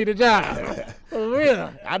grandson need a job. For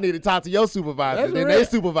real. I need to talk to your supervisor. That's Then real. they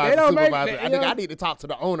supervise They the don't make supervisor. that, I you think know? I need to talk to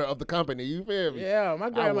the owner of the company. You feel me? Yeah, my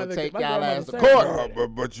grandmother. take my y'all grandmother ass to said court.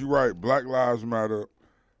 that. But you're right. Black Lives Matter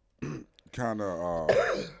kind of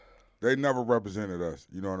they never represented us.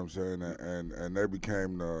 You know what I'm saying? And they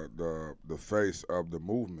became the face of the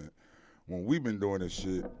movement when we've been doing this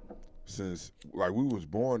shit since like we was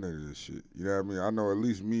born into this shit. You know what I mean? I know at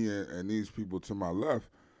least me and these people to my left.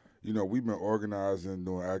 You know, we've been organizing,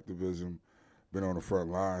 doing activism, been on the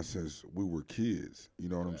front line since we were kids. You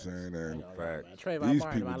know what I'm saying? And Trayvon these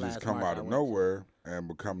Martin, people my just last come march I out of went to. nowhere and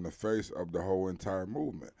become the face of the whole entire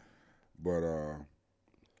movement. But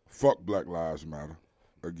fuck Black Lives Matter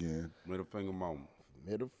again. Middle finger moment.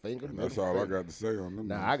 Middle finger. And that's middle all I finger. got to say on them.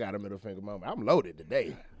 Nah, I got a middle finger moment. I'm loaded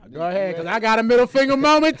today. Go ahead, because I got a middle finger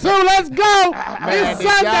moment too. Let's go. It's did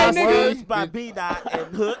y'all Sunday, nigga. Words by B. Dot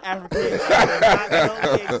and Hood African not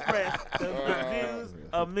solely express the views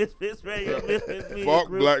of Misfits Radio, Misfits Media Fuck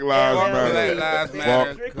Group, Black Lives LLC. Matter. Black Lives They Matter.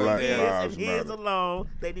 are strictly Black his Lives and his Matter. alone.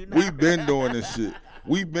 They do not. We've been doing this shit.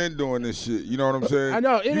 We've been doing this shit. You know what I'm saying? I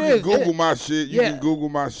know, it you is. can Google It- my shit. You yeah. can Google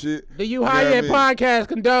my shit. The You know High what I End mean? podcast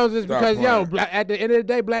condones this Stop because, playing. at the end of the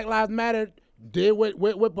day, Black Lives Matter did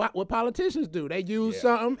what politicians do. They use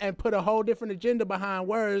something and put a whole different agenda behind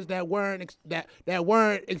words that weren't that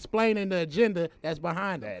weren't explaining the agenda that's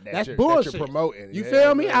behind them. That's bullshit. That you're promoting. You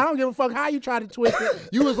feel me? I don't give a fuck how you try to twist it.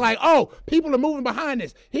 You was like, oh, people are moving behind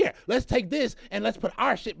this. Here, let's take this and let's put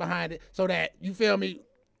our shit behind it so that, you feel me,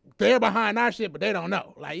 they're behind our shit, but they don't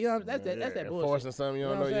know. Like, you know, that's that bullshit. Enforcing something you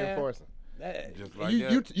don't know you're enforcing. Just like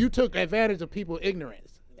You took advantage of people's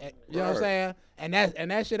ignorance. You know what I'm saying? And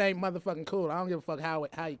that shit ain't motherfucking cool. I don't give a fuck how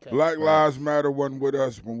you cut. Black Lives Matter wasn't with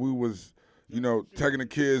us when we was, taking the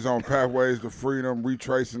kids on pathways to freedom,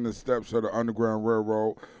 retracing the steps of the Underground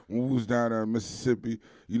Railroad. When we was down there in Mississippi,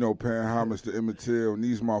 paying homage to Emmett Till, and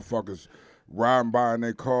these motherfuckers riding by in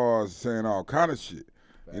their cars saying all kind of shit.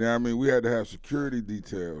 You know what I mean? We had to have security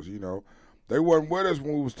details, They wasn't with us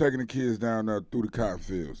when we was taking the kids down there through the cotton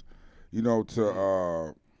fields,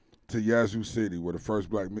 to Yazoo City, where the first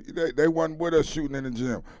black they wasn't with us shooting in the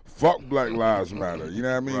gym. Fuck Black Lives Matter. You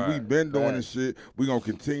know what I mean? Right. We been doing this shit. We gonna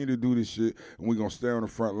continue to do this shit, and we gonna stay on the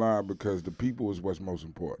front line because the people is what's most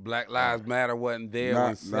important. Black Lives Matter wasn't there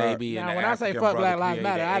when Slaby and Now, the when I say African fuck brother Black Lives created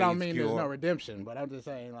Matter, I don't AIDS mean cure. there's no redemption, but I'm just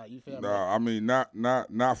saying, like, you feel me? No, I mean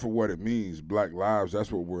not for what it means. Black lives.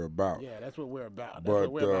 That's what we're about. Yeah, that's what we're about. That's But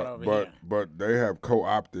what we're about over here. but they have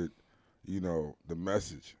co-opted, the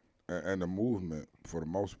message and the movement for the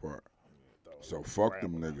most part. So fuck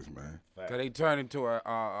them niggas, man. Cause they turned into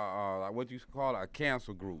a what you call it, a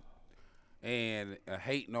cancel group, and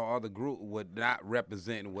hating on other group would not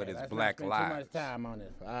represent what is Let's Black not spend lives. too much time on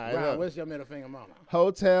this. All right, Ron, look. what's your middle finger mama?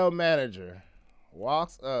 Hotel manager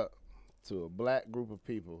walks up to a black group of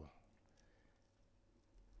people.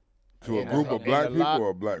 To a And group a- of black and a lot- people or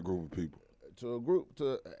a black group of people? To a group.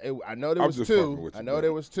 I know there I'm was just fucking two. with you, I know bro.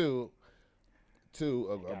 there was two. A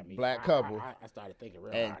Got me. black couple. I started thinking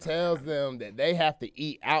real And hard. tells them that they have to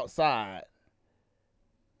eat outside,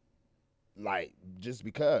 like, just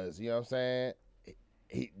because, you know what I'm saying?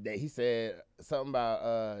 He said something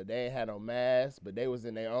about they ain't had no mask, but they was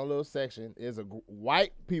in their own little section. There's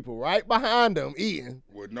white people right behind them eating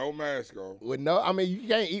With no mask on. with no. I mean, you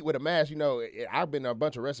can't eat with a mask. I've been to a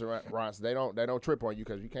bunch of restaurants. They don't trip on you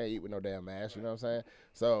because you can't eat with no damn mask. You know what I'm saying?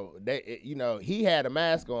 So he had a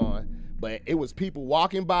mask on, but it was people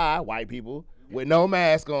walking by, white people with no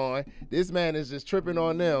mask on. This man is just tripping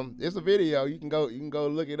on them. It's a video. You can go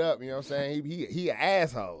look it up. You know what I'm saying? He an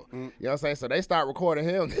asshole. You know what I'm saying? So they start recording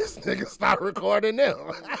him. This nigga start recording them.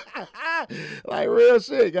 Like real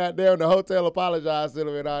shit. Goddamn, the hotel apologized to him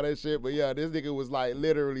and all that shit. But yeah, this nigga was like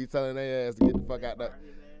literally telling their ass to get the fuck out there.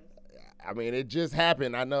 I mean, it just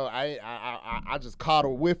happened. I know. I just caught a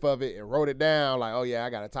whiff of it and wrote it down. Like, oh yeah, I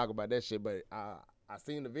gotta talk about that shit. But I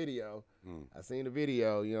seen the video. I seen the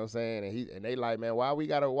video, you know what I'm saying? And they like, man, why we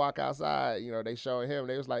gotta walk outside? They showing him.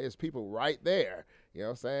 They was like, it's people right there. You know what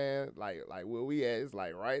I'm saying? Like where we at, it's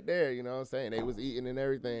like right there, you know what I'm saying? They was eating and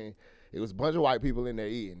everything. It was a bunch of white people in there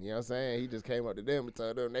eating, you know what I'm saying? He just came up to them and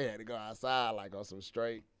told them they had to go outside like on some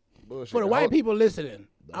straight bullshit. For the white people listening,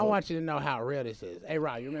 I want you to know how real this is. Hey,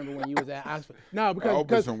 Rob, you remember when you was at Oxford? No, I hope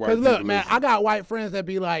because some white look, people man, listen. I got white friends that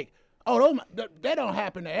be like, oh, that don't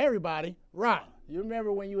happen to everybody. Rob, you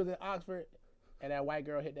remember when you was at Oxford and that white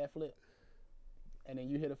girl hit that flip? And then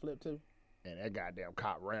you hit a flip too? And that goddamn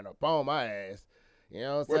cop ran up on my ass. You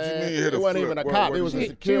know what I'm What you saying? mean hit a It wasn't flip? even a What- cop. what It was you a mean?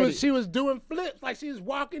 security. She was doing flips, like she was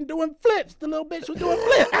walking doing flips. The little bitch was doing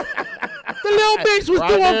flips. The little bitch was Right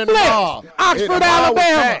there doing in the mall. flips. Yeah, Oxford, the mall was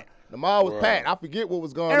Alabama. packed. The mall was Wow. packed. I forget what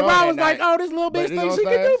was going And on. Rob that was like, night. oh, this little But bitch you know thinks what she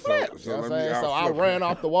I'm can do saying? flips. You know what I'm let me saying? So I outflip ran you.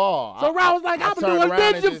 off the wall. So Rob was like, I I'm turned doing around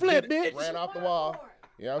and ninja just flip, did it. bitch. Ran off the wall.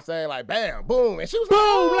 You know what I'm saying? Like, bam, boom. And she was Boom, like,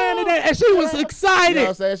 oh. landed there. And she was You know excited. what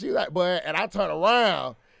I'm saying? She was like, but, and I turn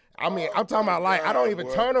around. I mean, I'm talking about like, I don't even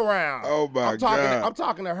God, turn around. Oh, my I'm talking, God. I'm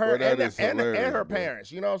talking to her Well, that and, is and hilarious, her bro.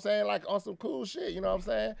 parents. You know what I'm saying? Like on some cool shit. You know what I'm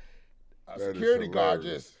saying? A That is security guard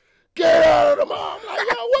hilarious. just get out of the mall. I'm like,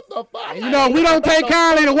 yo, what the fuck? You know, we don't take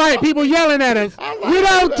kindly to white people yelling at us. We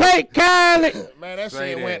don't take kindly. Man, that Say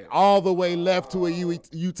shit that. went all the way left to a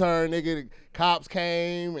U-turn, nigga. The cops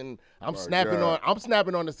came and I'm snapping God.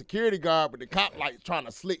 on the security guard, but the cop like trying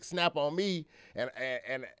to slick snap on me, and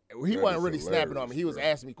he That wasn't is really snapping on me. He was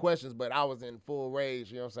hilarious, asking me questions, but I was in full rage.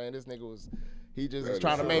 You know what I'm saying? This nigga was, he just That was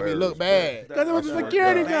trying is to make me hilarious, look bad. Because it was a Oh,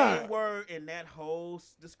 security God. The guard. main word in that whole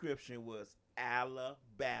description was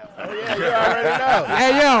Alabama. Yeah, you already know.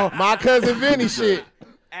 Hey, yo. My cousin Vinny shit.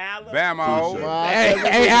 Bama, oh. My Hey,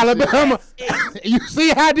 cousin hey, Vinny Alabama. It's- You see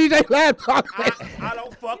how DJ Lab talk? I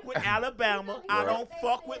don't fuck with Alabama. I don't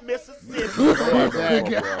fuck with Mississippi. shit. Yeah,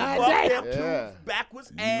 exactly. Fuck them Yeah. two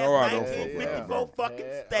backwards know I ass don't fuck with 1954 Alabama. fucking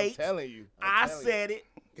Yeah, states. I'm telling you. I said it.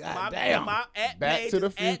 God damn. My at Back page to the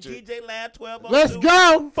is at future. DJ Land 1202. Let's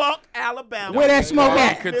go. Fuck Alabama. Where that smoke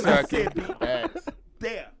at? Kentucky. Mississippi. Facts.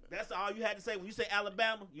 There. That's all you had to say. When you say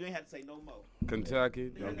Alabama, you ain't had to say no more.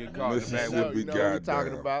 Kentucky. Don't get caught in the Mississippi. back. You know what we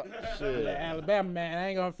talking goddamn. about? Shit. Alabama, man, I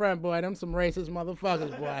ain't gonna front, boy. Them some racist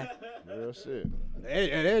motherfuckers, boy. Real shit.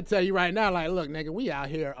 They'll tell you right now, like, look, nigga, we out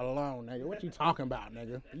here alone, nigga. What you talking about,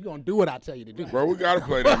 nigga? You gonna do what I tell you to do. Bro, we gotta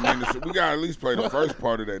play that Nina. We gotta at least play the first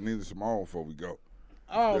part of that Nina Simone before we go.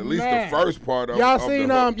 Oh, At least man. the first part of Y'all of seen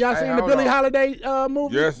the hook. y'all Hey, seen the hold Billie on. Holiday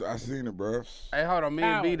movie? Yes, I seen it, bro. Hey, hold on. Me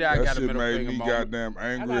and B That Dot got That a shit middle made finger me moment. goddamn I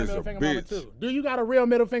angry got a as a middle finger moment bitch. too. Do you got a real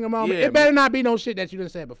middle finger moment? Yeah, It better not be no shit that you done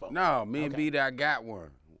said before. No, me and B Dot got one.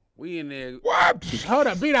 We in there. What? Hold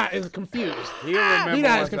up, B-Dot is confused. He remember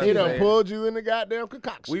B-Dot is once I confused. He done said- pulled you in the goddamn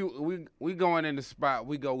concoction. We going in the spot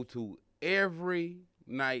we go to every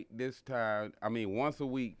night this time. I mean, once a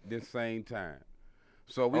week this same time.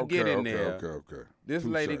 So we get in there. Okay. This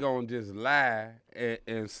Touche. lady gonna just lie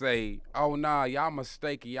and say, "Oh nah, y'all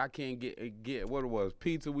mistaken. Y'all can't get what it was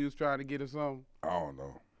pizza we was trying to get or something." I don't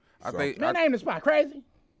know. I think Man, name the spot crazy.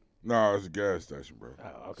 No, it's a gas station, bro.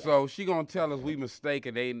 Oh, okay. so. She gonna tell us we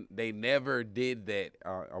mistaken. They never did that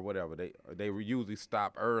or whatever. They usually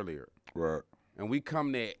stop earlier, Right, and we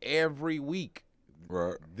come there every week.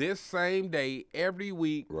 right, This same day, every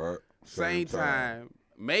week, right. same time.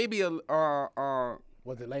 Maybe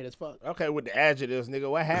Was it late as fuck? Okay, with the adjectives, nigga,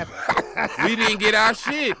 what happened? we didn't get our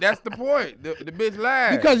shit. That's the point. The bitch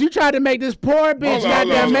lied. Because you tried to make this poor bitch Hold on,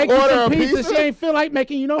 goddamn hold on. make you Order some a pizza. pizza? She ain't feel like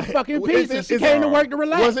making you no fucking Is pizza. it- She is came it- to work to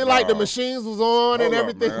relax. Was it like the No. machines was on and Hold up,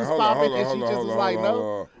 everything man. was Hold on, popping hold on, and she hold on, just hold was on, like, hold on, no?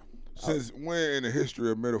 hold on. Since when in the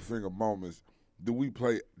history of middle finger moments do we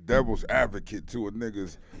play devil's advocate to a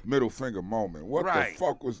nigga's middle finger moment? What Right. the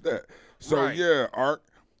fuck was that? So Right. yeah, Art,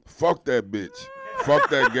 fuck that bitch. Fuck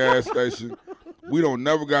that gas station. We don't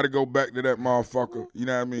never got to go back to that motherfucker. You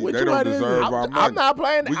know what I mean? Which They don't one is it? deserve our money. I'm not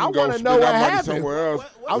playing. We I can go want to spend know our what money happened. somewhere else. I'm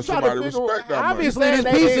for trying to somebody figure- respect our money. Obviously, Saying this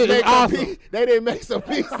they pizza didn't is make no awesome. they didn't make some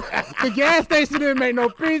pizza. The gas station didn't make no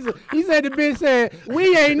pizza. He said the bitch said,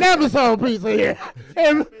 we ain't never sold pizza here.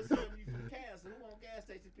 And Been serving you from Cass, who want gas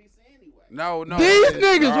station pizza anyway? no. these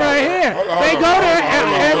niggas right here, Hold on, they hold go on, there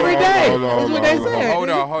hold on, every hold on, day. hold on, That's hold what on, they hold on. said.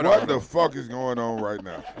 Hold What on. the fuck is going on right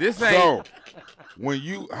now? This So, ain't. when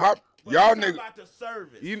you But y'all you talking niggas. about the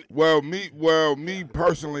service. You, Me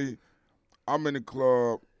personally, I'm in the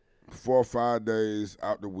club 4 or 5 days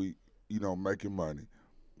out the week, making money.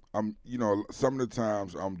 Some of the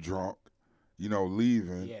times I'm drunk,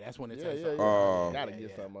 leaving. Yeah, that's when it Yeah, takes yeah, off. yeah. Gotta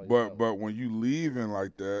get something on your But when you leaving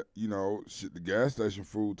like that, shit, the gas station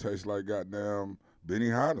food tastes like goddamn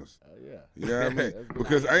Benihana's. yeah. You know what I mean? That's good.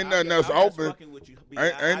 Because ain't nothing I'm else just open. fucking with you, B.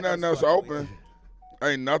 Ain't I nothing just else fucking with open. you.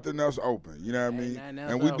 Ain't nothing else open. You know what I mean? nothing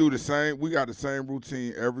else And we do open. the same. We got the same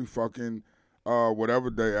routine every fucking whatever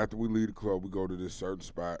day after we leave the club. We go to this certain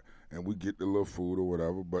spot and we get the little food or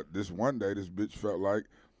whatever. But this one day, this bitch felt like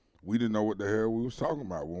we didn't know what the hell we was talking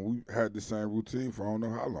about when we had the same routine for I don't know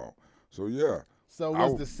how long. So yeah, So I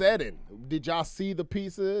was w- the setting? Did y'all see the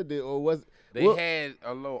pizza? Or was they what- had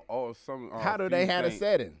a little some. how do they few have a things.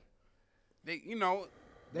 setting? They,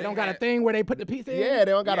 They don't got a had- thing where they put the pizza in? Yeah,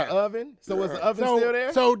 they don't got an Yeah. oven. So was the oven So, still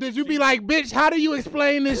there? so did you be like, bitch, how do you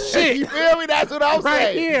explain this you shit feel me? That's what I'm right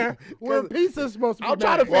saying. here where 'Cause pizza's supposed to be I'm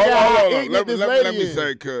trying to made? figure out how hold on. ignorant Let this me lady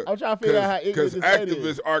say, is. I'm trying to figure out how ignorant this lady activist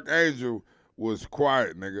is. Archangel was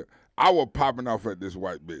quiet, nigga. I was popping off at this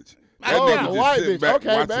white bitch. That Oh, nigga the just white sitting bitch. back Okay,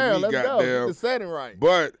 watching bam, me, let's go. Get goddamn. the setting right.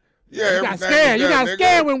 But yeah, You got everything scared. was You there, got nigga.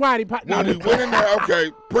 scared when Whitey popped. When we went in there,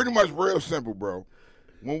 okay, pretty much real simple, bro.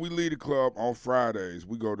 When we leave the club on Fridays,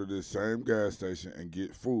 we go to this same gas station and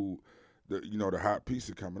get food, the hot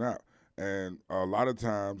pizza coming out. And a lot of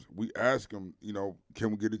times we ask them,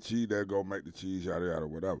 can we get a cheese? They'll go make the cheese, yada, yada,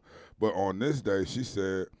 whatever. But on this day, she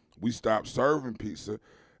said, we stopped serving pizza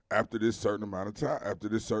after this certain amount of time, after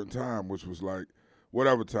this certain time, which was like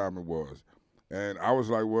whatever time it was. And I was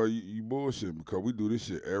like, well, you bullshit because we do this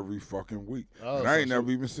shit every fucking week. Oh, and so I ain't she- never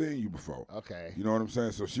even seen you before. Okay. You know what I'm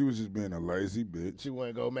saying? So she was just being a lazy bitch. She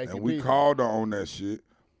wouldn't go make And you we pizza. called her on that shit.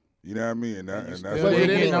 You know what I mean? And that's still Was what it didn't we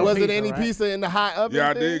get any, did. no was it pizza, any right? pizza in the hot oven? Yeah,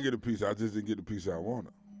 I thing? did get a pizza. I just didn't get the pizza I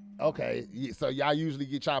wanted. Okay, so y'all usually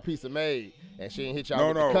get y'all pizza made, and she didn't hit y'all No,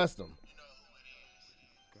 with no. the custom.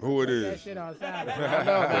 Who it That is? shit on silent. I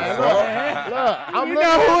know, man. Fuck. Look, I'm You looking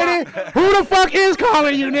know who at it is? Who the fuck is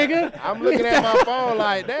calling you, nigga? I'm looking at my phone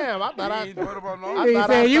like, damn, I thought I. He put 'em on I He thought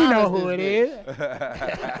said, I you know silenced who it this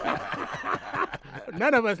is.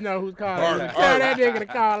 None of us know who's calling Art, you. Art. Tell that nigga to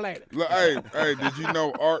call later. Look, hey, did you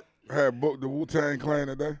know Art had booked the Wu-Tang Clan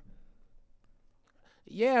today?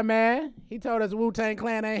 Yeah, man. He told us Wu-Tang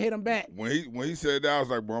Clan ain't hit him back. When he said that, I was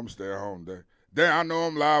like, bro, I'm staying home today. Damn, I know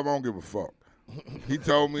I'm live. I don't give a fuck. He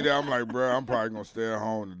told me that. I'm like, bro, I'm probably gonna stay at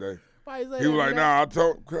home today. Why you say He that, was like, nigga? nah, I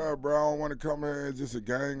told, bro, I don't want to come here. It's just a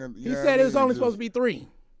gang. And, He said it was only supposed to be 3.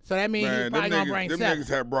 So that means he's Man, probably them gonna bring niggas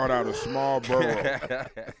 7. had brought out a small burrow.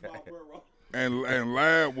 Small borough. and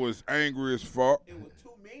Lad was angry as fuck. It was too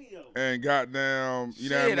many of them. And goddamn, you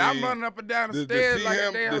know Shit, what I I'm mean? running up and down the To stairs see like him,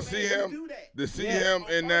 a damn. to see him, do that. to see Yeah. him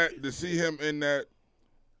On in that, purpose. to see him in that,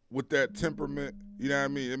 with that temperament, you know what I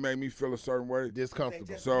mean? It made me feel a certain way. They Discomfortable.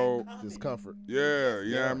 just So- kept coming. Discomfort. Yeah,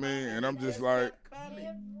 you know what I They mean? And I'm just just like, kept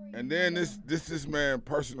coming. and then this man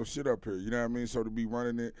personal shit up here, you know what I mean? So to be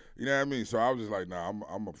running it, you know what I mean? So I was just like, nah, I'm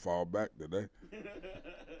gonna fall back today.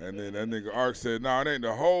 And then that nigga Ark said, nah, it ain't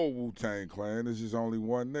the whole Wu-Tang Clan. It's just only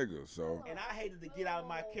one nigga. So, And I hated to get out of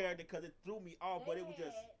my character because it threw me off, but it was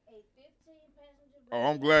just. oh,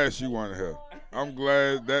 I'm glad she wasn't here. I'm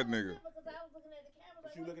glad that nigga.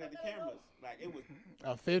 But you looking at the cameras, like it was.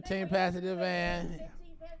 A 15 passenger van.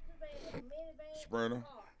 Sprinter.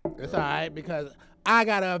 It's all right because I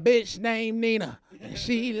got a bitch named Nina and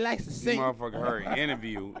she likes to This sing. motherfucker heard an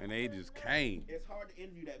interview and they just came. It's hard to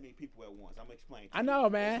interview that many people at once. I'm gonna explain. to I you. know,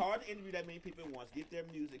 man. It's hard to interview that many people at once. Get their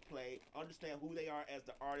music played, understand who they are as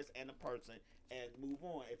the artist and the person, and move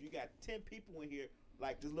on. If you got 10 people in here,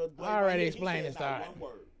 like this little boy, I already right here, explained he this, said not all right. one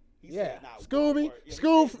word. He Yeah, said not one Scooby, word. Yeah, he said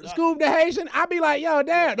nothing. Scoob the Haitian. I be like, yo,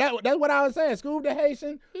 damn, that's what I was saying. Scoob the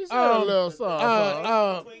Haitian. He said a little something.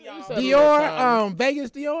 Between y'all, said a little Dior, something.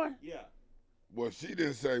 Vegas Dior. yeah. Well, she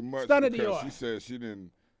didn't say much Stunner because Dior. she said she didn't,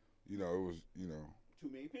 it was, Too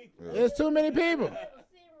many people. Yeah. There's too many people. There was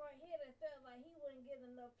sitting right here that felt like he wouldn't get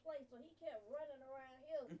enough place, so he kept running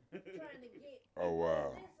around here trying to get. oh,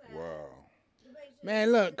 wow, this side wow. to make sure Man,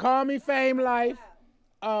 he look, could Call Me get Fame this Life.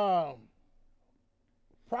 out.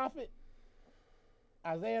 Prophet,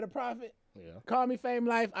 Isaiah the Prophet. Yeah. Call Me Fame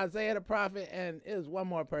Life, Isaiah the Prophet, and it was one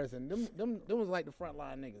more person. Them was like the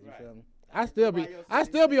frontline niggas. You Right. feel me? I still be Everybody else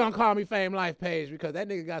said on Call Me Fame Life page because that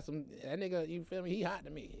nigga got some. That nigga, you feel me? He hot to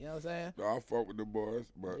me. You know what I'm saying? I fuck with the boys,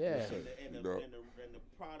 but Yeah. listen, And you know, the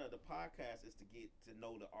part of the podcast is to get to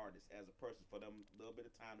know the artist as a person for them little bit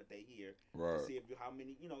of time that they hear to right. see if you, how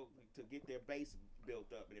many to get their base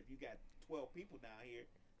built up. And if you got 12 people down here,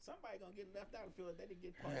 somebody gonna get left out and feel like they didn't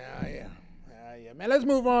get part of it. Yeah, man. Let's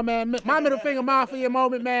move on, man. My middle finger mafia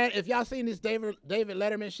moment, man. If y'all seen this David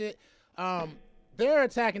Letterman shit, they're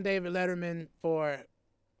attacking David Letterman for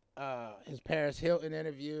his Paris Hilton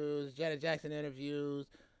interviews, Janet Jackson interviews,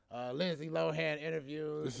 Lindsay Lohan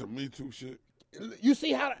interviews. This some Me Too shit. You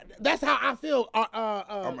see how that's how I feel.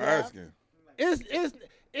 I'm asking. It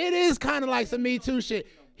is kind of like some Me Too shit.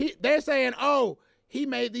 They're saying, oh, he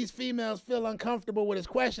made these females feel uncomfortable with his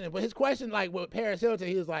questioning, but his question, like with Paris Hilton,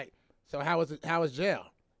 he was like, so how was jail?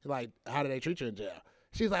 He's like, how did they treat you in jail?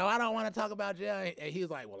 She's like, well, I don't want to talk about jail, and he's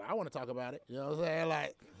like, well, I want to talk about it. You know what I'm saying?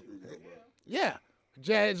 Like, yeah,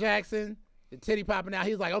 Janet Jackson, the titty popping out.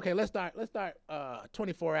 He's like, okay, let's start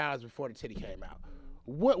 24 hours before the titty came out.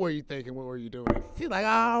 What were you thinking? What were you doing? She's like,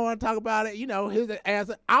 I don't want to talk about it. You know, his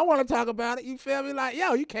answer, I want to talk about it. You feel me? Like,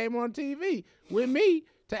 yo, you came on TV with me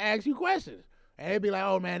to ask you questions. And they'd be like,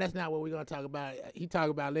 oh, man, that's not what we're going to talk about. He talk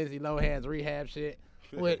about Lindsay Lohan's rehab shit.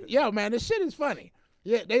 Yo, man, this shit is funny.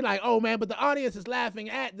 Yeah, they like, oh, man, but the audience is laughing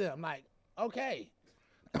at them. Like, okay.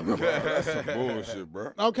 That's some bullshit,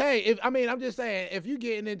 bro. Okay, I'm just saying, if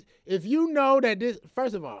you know that this,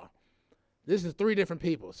 first of all, this is 3 different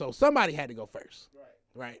people, so somebody had to go first,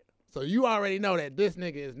 right? So you already know that this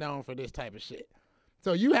nigga is known for this type of shit.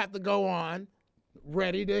 So you have to go on,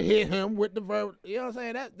 ready to hit him with the verb. You know what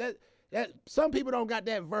I'm saying? That some people don't got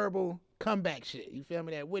that verbal comeback shit. You feel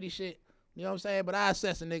me? That witty shit. You know what I'm saying? But I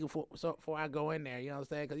assess a nigga before I go in there. You know what I'm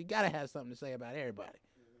saying? Because you gotta have something to say about everybody.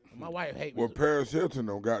 My wife hates me. Well, Paris Hilton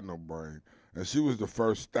don't got no brain, and she was the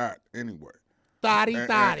first thought anyway. Thotty.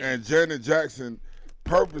 And Janet Jackson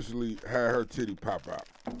purposely had her titty pop out.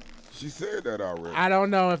 She said that already. I don't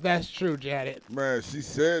know if that's true, Janet. Man, she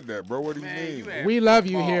said that, bro. What do you Man, mean? you had We love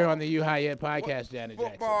you here football. on the You High Yet podcast, Janet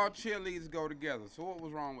Jackson. Football cheerleaders go together. So what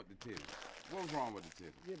was wrong with the titties? What was wrong with the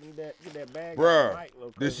titties? Get that bag. Bruh,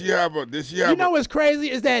 did she have a? You know what's crazy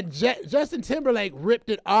is that Justin Timberlake ripped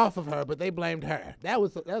it off of her, but they blamed her. That's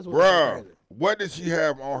what was Bruh, crazy. what did she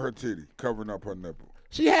have on her titty covering up her nipple?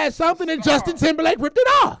 She had something and Justin Timberlake ripped it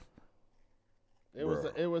off. It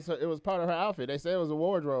was part of her outfit. They said it was a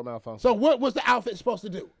wardrobe malfunction. So what was the outfit supposed to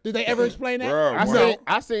do? Did they ever explain that? Bruh,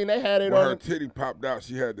 I seen they had it when on. her titty popped out,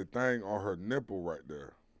 she had the thing on her nipple right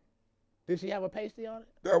there. Did she have a pasty on it?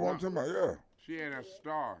 That's what I'm talking about, yeah. She had a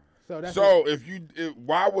star. So that's So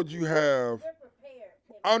why would you have We're prepared.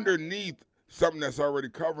 underneath something that's already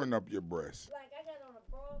covering up your breast? Like I got on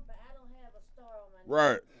a bra, but I don't have a star on my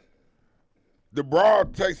neck. Right. The bra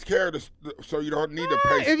takes care of so you don't need to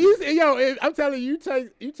pay. If I'm telling you,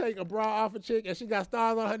 you take a bra off a chick and she got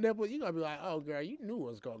stars on her nipple, you gonna be like, oh girl, you knew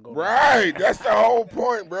it was gonna go. Right, that's the whole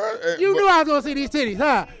point, bro. You knew I was gonna see these titties,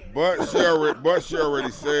 huh? But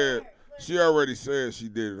she already said she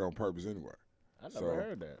did it on purpose anyway. I never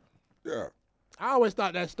heard that. Yeah. I always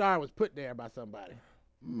thought that star was put there by somebody.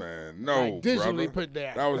 Man, no, Like digitally brother. put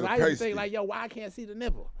there. That was a I used to pasty. think like, yo, why I can't see the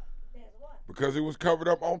nipple? That's what. Because it was covered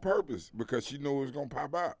up on purpose. Because she knew it was gonna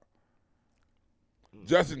pop out.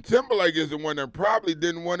 Justin Timberlake is the one that probably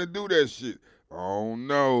didn't want to do that shit. Oh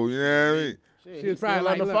no, you know what I mean? She was probably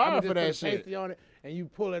like, on the look, fire I'm for just that put shit. pasty on it, and you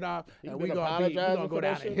pull it off, He and been we gonna apologizing go for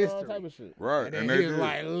down that in shit and all type history. of shit. Right, And and then they he was did.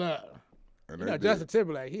 like, look, And you they know, did. Justin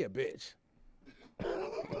Timberlake, he a bitch.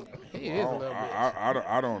 He is a little bitch.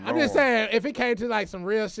 I don't know. I'm just saying, if it came to like some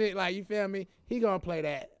real shit, like you feel me, he gonna play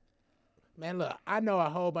that. Man, look, I know a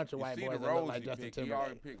whole bunch of You white see boys the that look roles like he Justin picked. He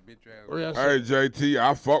already Timberlake. picked bitch ass. Real Hey shit. JT,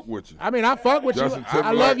 I fuck with you. I mean, I fuck with Justin you. I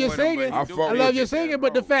Timberlake. love your With him, singing. but I he do fuck I with love you. your singing,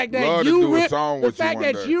 but the fact Love that to you do a ripped, song the with you fact one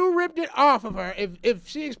that day. you ripped it off of her, if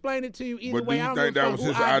she explained it to you either But do way, I you don't think give a that fuck was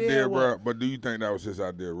his who idea, was. bro? But do you think that was his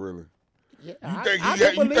idea, really? Yeah, You think I he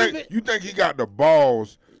can got? believe it. You think he got the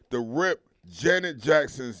balls to rip Janet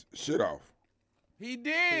Jackson's shit off? He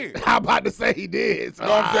did. I'm about to say he did. So You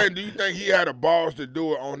know what I'm saying? Do you think he had the balls to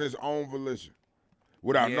do it on his own volition,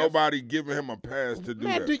 without Yes. nobody giving him a pass to do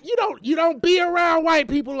Man, that? you don't be around white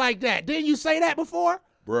people like that. Didn't you say that before?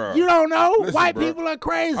 Bruh. You don't know? Listen, White bruh. people are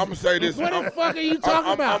crazy. I'm gonna say this. What the fuck are you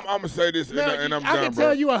talking about? I'm gonna say this, Man, and I'm I done, can bro.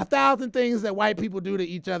 tell you 1,000 things that white people do to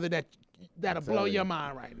each other that'll blow telling your you.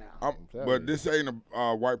 mind right now. But this ain't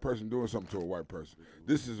a white person doing something to a white person.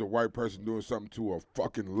 This is a white person doing something to a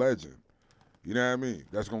fucking legend. You know what I mean?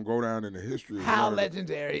 That's gonna go down in the history. Of How one of the-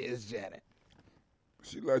 legendary is Janet?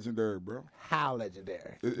 She legendary, bro. How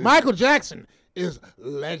legendary? It's- Michael Jackson is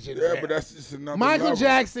legendary. Yeah, but that's just another Michael level.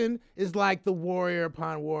 Jackson is like the warrior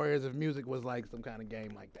upon warriors if music was like some kind of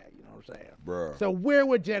game like that. You know what I'm saying? Bruh. So where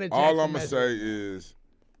would Janet Jackson? All I'm gonna measure? say is,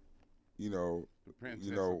 you know, The princess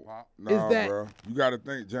you know, of pop. nah, that- bro. You got to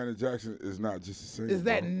think Janet Jackson is not just a singer. Is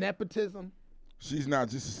that bro. nepotism? She's not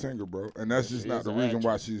just a singer, bro, and that's just She not is the an reason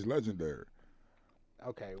why actress. she's legendary.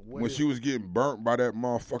 Okay. When she was getting burnt by that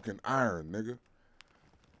motherfucking iron, nigga,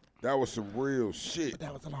 that was some real shit.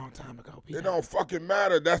 that was a long time ago. It don't fucking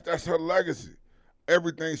matter. That's her legacy.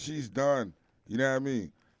 Everything she's done, you know what I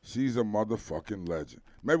mean? She's a motherfucking legend.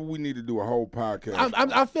 Maybe we need to do a whole podcast.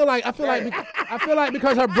 I feel like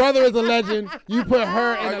because her brother is a legend, you put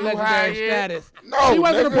her in Are a you legendary high yet? status. No, she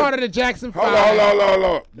wasn't nigga. a part of the Jackson Hold Five.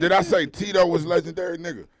 on. Did I say Tito was legendary,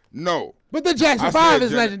 nigga? No. But the Jackson I Five said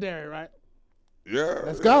is Janet- legendary, right? Yeah.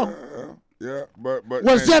 Let's go. Yeah, but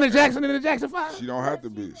Was and- Janet Jackson in the Jackson Five? She don't have to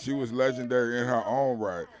be. She was legendary in her own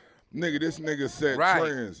right. Nigga, this nigga set Right.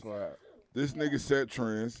 trends. This nigga set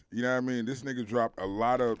trends. You know what I mean? This nigga dropped a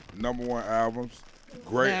lot of #1 albums.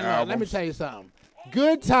 Great Man, look, albums. let me tell you something.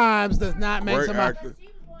 Good times does not make Great somebody. actor.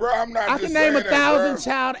 Bro, I'm not I just can name saying 1,000 that,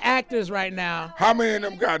 child actors right now. bro. How many of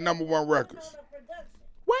them got #1 records?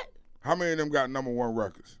 What? How many of them got #1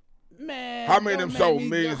 records? Man. How many of them don't sold make me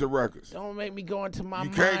millions go- of records? Don't make me go into my You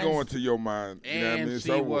mind. can't go into your mind. You know what I mean? And It's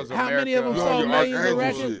she over was with. How many of them America- sold You millions of archangel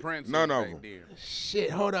records? shit. Princess None of back them. there. Shit,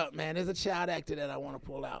 hold up, man. There's a child actor that I want to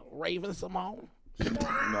pull out. Raven Simone.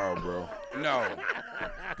 No, bro. No,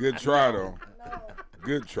 Good try, though.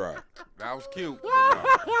 Good try. that was cute. but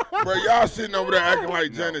no. Bro, y'all sitting over there acting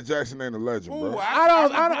like Janet Jackson ain't a legend, Ooh, bro.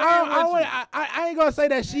 I ain't gonna say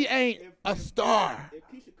that she ain't a star. If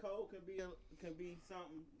Keisha Cole can be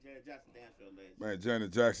something, Janet Jackson damn sure legend. Man,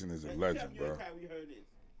 Janet Jackson is a Man, legend, you bro. time we heard this.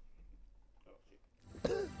 Oh,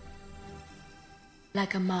 shit.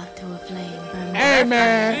 Like a moth to a flame, burn Hey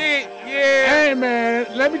man, Shit, yeah. hey man,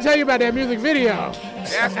 let me tell you about that music video.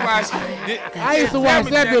 That's why she did. I used to watch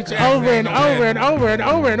that bitch over and over and over and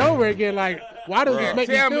over and over again. Like, why does this Bruh. make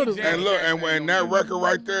me Tell feel me, this? Janet And look, and that record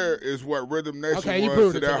right there is what Rhythm Nation Okay, you was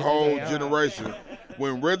proved to it to that me whole today, all right. generation.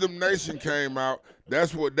 When Rhythm Nation came out,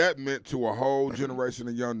 that's what that meant to a whole generation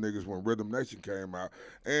of young niggas when Rhythm Nation came out.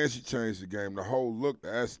 And she changed the game. The whole look, the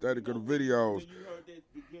aesthetic of the videos. When you heard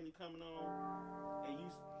that beginning coming on, and you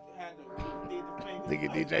had to did the fingers. Look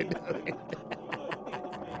at DJ Doug.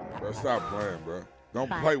 Bro, stop playing, bro. Don't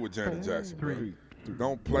play with Janet Jackson, bro.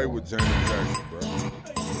 Don't play with Janet Jackson, bro.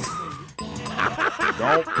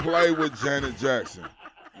 Don't play with Janet Jackson.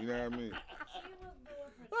 You know what I mean?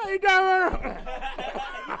 Hey, Governor.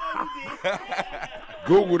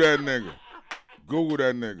 Google that nigga. Google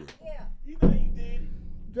that nigga. You know you did.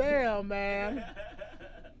 Damn, man.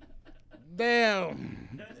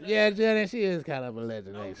 Damn. Yeah, Janet, she is kind of a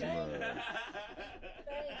legend, ain't she?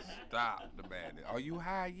 Stop the madness. Are you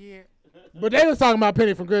high yet? But they was talking about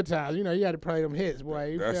Penny from Good Times. You know, you had to play them hits,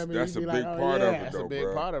 boy. You That's feel me? that's You a be big like, oh, part yeah. of it, That's though, a big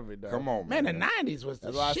bruh. part of it, though. Come on, Man, man. the 90s was the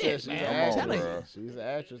That's why I said shit, she's man. an I'm actress. telling you. bruh. She's an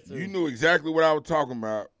actress too. You knew exactly what I was talking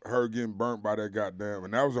about. Her getting burnt by that goddamn,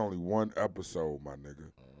 and that was only one episode, my nigga.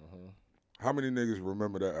 How many niggas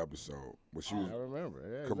remember that episode? When she was, I remember.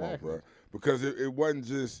 Yeah, come exactly. on, bro. Because it wasn't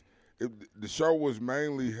just. The show was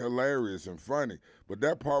mainly hilarious and funny, but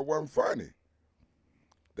that part wasn't funny.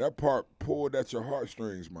 That part pulled at your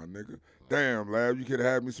heartstrings, my nigga. Damn, lad, you could have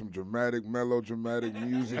had me some dramatic, melodramatic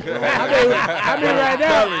music. Bro. I mean, right now.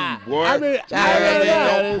 telling you, boy. I mean,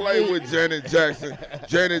 Don't play with Janet Jackson.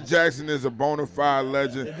 Janet Jackson is a bona fide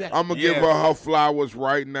legend. I'm gonna give her flowers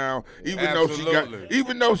right now, even though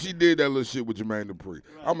she did that little shit with Jermaine Dupri.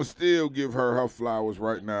 I'm gonna still give her flowers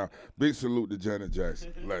right now. Big salute to Janet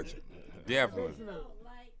Jackson, legend. Definitely. You don't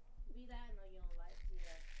like, be that, I know you don't like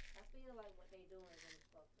T.I. I feel like what they doing is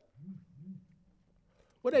fucked up.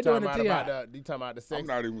 what they doing to talking T.I.? about you talking about the sex? I'm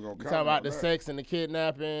not even gonna comment. You talking about the on that. sex and the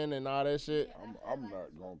kidnapping and all that shit? I'm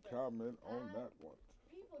not gonna comment on that one.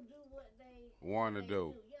 People do what they Wanna they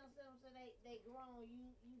do. You know what I'm saying? They grown.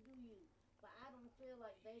 You do you. But I don't feel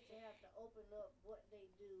like they should have to open up what they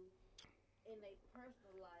do in their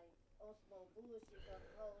personal life on some bullshit because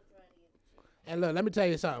hoes trying to get the chick. And look, let me tell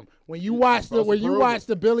you something. When you watch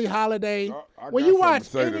the Billie Holiday, I when got you something watch to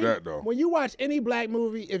say to any, that, though. when you watch any black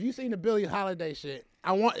movie, if you seen the Billie Holiday shit,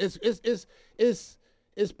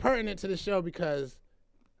 it's pertinent to the show because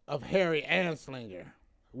of Harry Anslinger,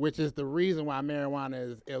 which is the reason why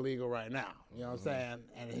marijuana is illegal right now. You know what I'm saying?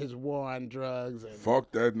 And his war on drugs and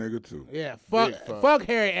Fuck that nigga too. yeah, Big fuck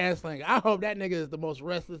Harry Anslinger. I hope that nigga is the most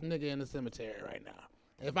restless nigga in the cemetery right now.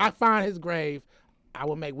 If I find his grave, I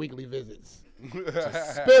will make weekly visits.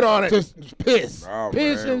 Spit on it. Just piss. Nah,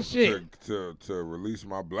 Piss man, and shit. to release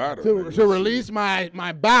my bladder. To nigga. release my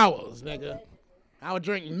bowels, nigga. I would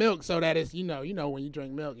drink milk so that it's, you know when you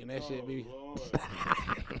drink milk and that shit be.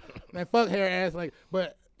 Man, fuck Harry Anslinger.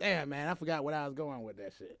 But damn, man, I forgot what I was going with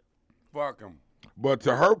that shit. Fuck him. But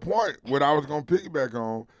to her point, what I was gonna piggyback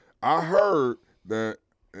on, I heard that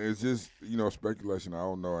it's just speculation. I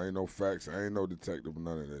don't know. I ain't no facts. I ain't no detective.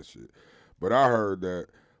 None of that shit. But I heard that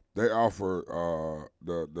they offered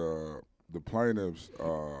the plaintiffs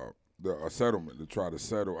a settlement to try to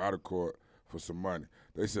settle out of court for some money.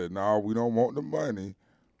 They said, no, we don't want the money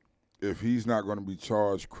if he's not going to be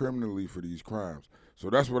charged criminally for these crimes. So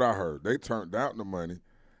that's what I heard. They turned down the money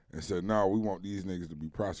and said, no, we want these niggas to be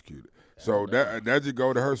prosecuted. So that just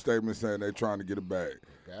go to her statement saying they're trying to get a bag.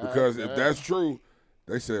 Because if that's true,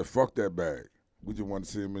 they said, fuck that bag. We just want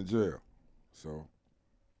to see him in jail. So.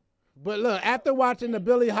 But look, after watching the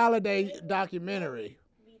Billie Holiday documentary,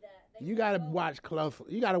 you gotta watch closely.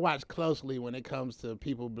 You gotta watch closely when it comes to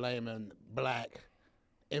people blaming black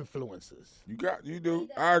influences. You do.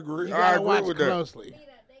 I agree. You I gotta agree watch with that. closely. They claim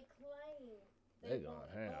They going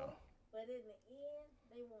want ham. both, but in the end,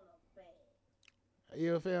 they want a bag.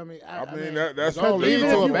 You feel me? I mean, that's gonna what lead even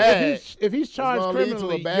to a if, bag. if he's charged It's gonna lead to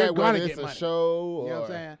criminally, a bag, you're gonna whether get it's a money. show You know what I'm or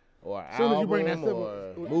saying? or an Soon as you bring that album civil-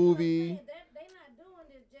 or That's movie. They not doing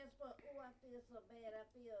this just for, oh, I feel so bad, I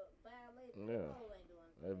feel violated. Yeah. The whole ain't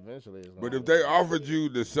doing it. Eventually, it's But gonna if they be- offered you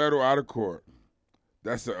to settle out of court,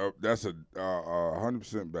 that's a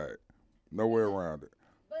 100% bag. No way around it.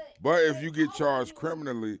 But if you get charged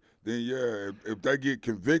criminally, then yeah, if they get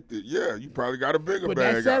convicted, yeah, you probably got a bigger But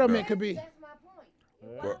bag. that out settlement there. could be. That's my point.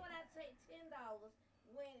 Why But- would I take $10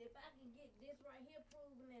 when if I can get this right here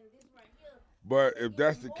proven and this right here? But if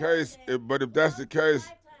that's the case, if that's the case,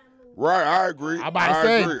 Lifetime movie. right? I agree. I'm about to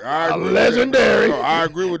say, I a agree with legendary. that. No, I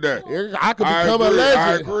agree with that. I could I become agree, a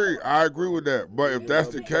legend. I agree with that. But if that's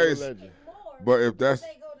the Become a case, legend. but if that's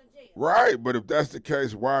They go to jail. right, but if that's the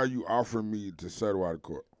case, why are you offering me to settle out of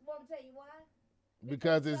court? Want to tell you why?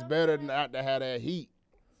 Because it's better not to have that heat.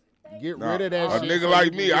 Get Nah, rid of that a shit. nigga so like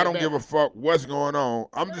you can me, get I it don't back. give a fuck what's going on.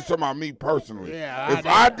 I'm just talking about me personally. Yeah, If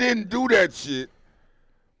I didn't do that shit,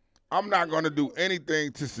 I'm not gonna do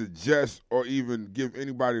anything to suggest or even give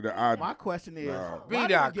anybody the My idea. question is, Nah. why do we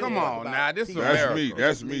B-Dot, give a come fuck on about now, this is T.I.? That's America. me.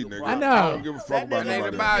 That's me, nigga. I know. I don't give a fuck That about nigga It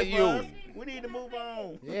ain't nobody about else. you. We need to move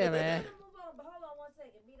on. Yeah, man. Move on, but hold on 1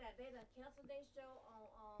 second. Be that they done canceled their show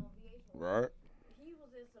on VH1. Right, He was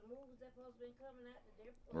in some movies that supposed to been coming out that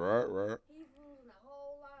they're right. He's losing a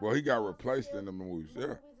whole lot. Well, he got replaced sponsorship in the movies.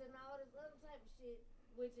 Yeah, and all this other type of shit,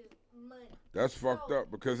 which is money. that's fucked up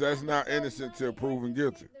because that's not innocent till proven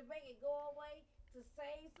guilty. To make it go away, to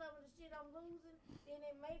save some of the shit I'm losing, then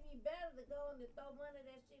it may be better to go and to throw money at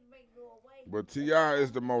that shit and make it go away. But T.I.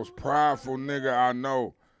 is the most prideful nigga I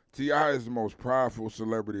know. T.I. is the most prideful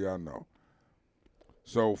celebrity I know.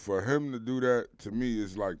 So for him to do that, to me,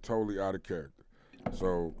 is like totally out of character.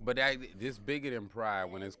 So, But this bigger than pride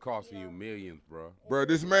when it's costing you millions, bro. bro,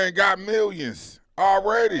 this man got millions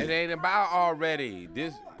already. It ain't about already.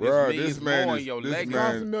 This Bruh, means this man more is- in your this legacy.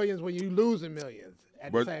 man- Costing millions when you losing millions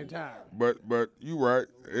at the But- same time. But you right.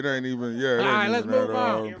 It ain't even. Yeah. It ain't All right, even let's that, move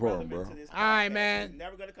on. important, bro. To this All right, podcast. man. He's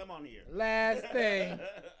never gonna come on here. Last thing.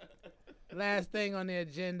 Last thing on the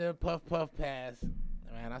agenda, puff pass.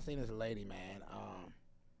 Man, I seen this lady, man.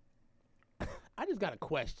 I just got a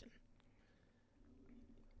question.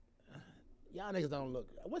 Y'all niggas don't look.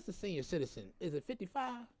 What's the senior citizen? Is it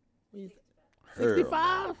 55?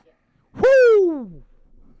 65? Woo!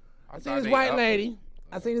 I seen this white lady.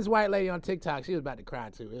 I seen this white lady on TikTok. She was about to cry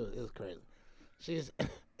too. It was crazy.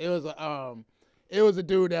 It was a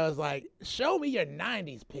dude that was like, "Show me your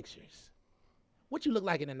 '90s pictures. What you look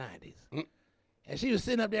like in the '90s?" And she was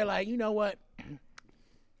sitting up there like, you know what?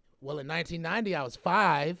 Well, in 1990, I was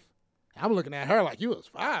 5. I'm looking at her like, you was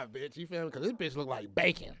 5, bitch. You feel me? Because this bitch look like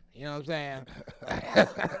bacon. You know what I'm saying?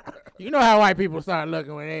 You know how white people start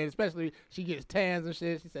looking when they, especially she gets tans and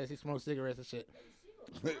shit. She says she smokes cigarettes and shit.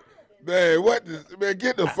 Man, man,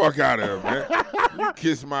 get the fuck out of here, man. You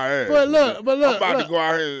kiss my ass. But look, I'm about to go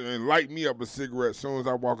out here and light me up a cigarette as soon as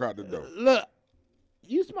I walk out the door. Look,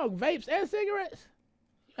 you smoke vapes and cigarettes?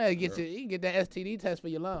 Hey, you can get that STD test for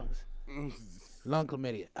your lungs. Lung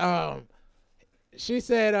chlamydia. She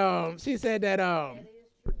said that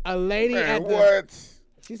a lady Man, at the what?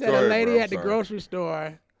 she said Go a ahead, lady bro, I'm at the sorry. grocery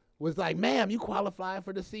store was like, "Ma'am, you qualify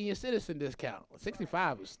for the senior citizen discount."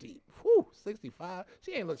 65 was steep. Whew, 65.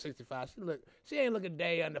 She ain't look 65. She ain't look a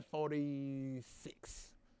day under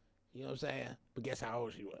 46. You know what I'm saying? But guess how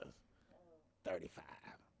old she was? 35.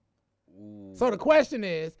 So the question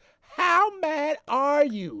is, how mad are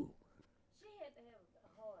you? She had to have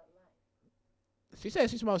a hard life. She said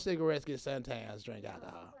she smoked cigarettes, get suntans, drink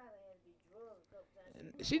alcohol. Probably had to be drugged a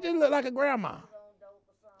couple times. She just look like a grandma. On dope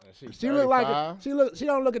or something. She look like she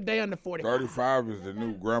don't look a day under 45. 35 is the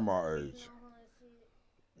new grandma age. On her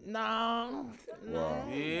shit. No. Wow.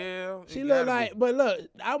 Yeah. She it look gotta be. like, but look,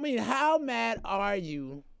 I mean, how mad are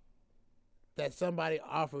you that somebody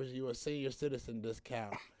offers you a senior citizen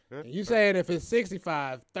discount? And you saying if it's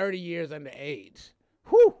 65, 30 years under age.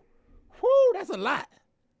 Whew, that's a lot.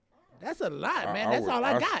 That's a lot, man. That's all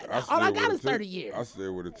I got. All I got is 30 years. I stay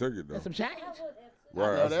with a ticket though. That's some change.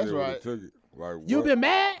 Right, know I that's stay right. with a ticket. Like You what? been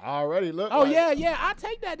mad? I already look. Oh, like, yeah, I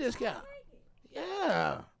take that discount.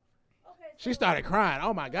 Yeah. Okay, She started crying.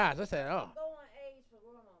 Oh, my gosh. I said, oh. go on age for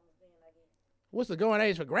grandmamas then, I guess. What's the going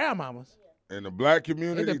age for grandmamas? In the black It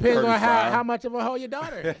community, depends 35, on how much of a hoe your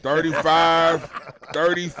daughter is. 35,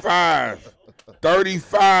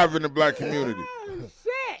 35 in the black community. Oh,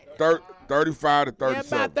 shit. 35 to Yeah,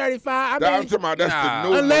 37. about 35. I'm talking about that's Nah. the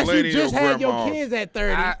new Unless you millennial just had your grandmas. kids at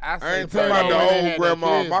 30. I I ain't say talking about the 38. when they old had their grandma.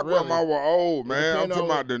 kids, My really. grandma were old, man. I'm depend talking on-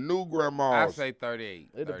 about the new I grandmas. say 38.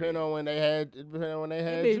 It depends on when they had. It depends on when they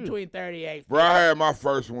had Be you. between 38. Bro, I had my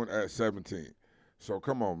first one at 17. So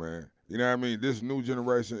come on, man. You know what I mean? This new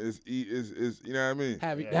generation is you know what I mean?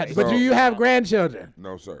 Have you, Yeah. but do you have grandchildren?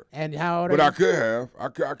 No, sir. And how old But are I you? could have. I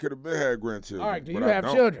could have been had grandchildren. All right, do you but I have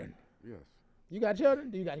don't. children? Yes. You got children?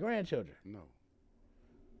 Do you got grandchildren? No.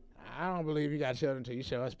 I don't believe you got children until you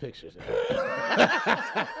show us pictures.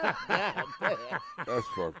 That's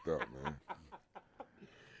fucked up, man.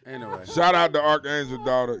 Anyway. Shout out to Archangel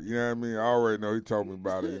daughter. You know what I mean? I already know he told me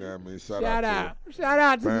about it. You know what I mean? Shout Shout to out. her. Shout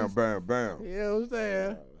out to Bam, this- bam, bam. You know what I'm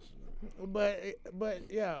saying?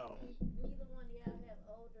 But yo, Neither one of y'all have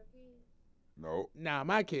older kids. No. nah,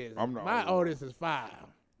 my kids. I'm the my older oldest is 5.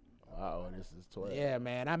 Wow, this is 12. Yeah,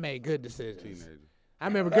 man, I made good decisions. Teenager. I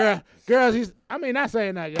remember girls used. I mean, not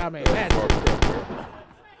saying that y'all made bad decisions.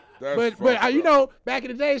 That's But fucked you up. know, back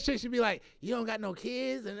in the day, shit should be like, you don't got no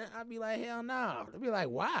kids, and I'd be like, hell no. They'd be like,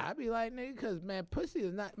 why? I'd be like, nigga, because man, pussy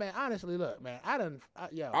is not. Man, honestly, look, man,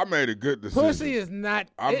 I made a good decision. pussy is not.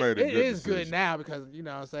 I made a it good is good decision. now because you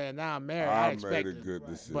know what I'm saying. Now I'm married. I I made expect a to good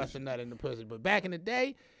decision. bust a nut in the pussy. But back in the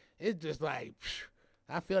day, it's just like.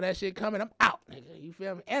 I feel that shit coming. I'm out, nigga. You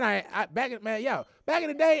feel me? And I back in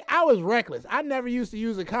the day, I was reckless. I never used to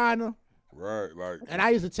use a condom. Right, like And I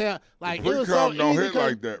used to tell, like, it was so pre-com don't easy hit 'cause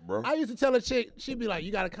like that, bro. I used to tell a chick, she'd be like,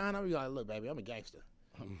 you got a condom? I'd be like, look, baby, I'm a gangster.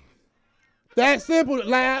 That simple,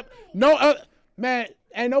 lab. No, man,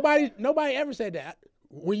 and nobody ever said that.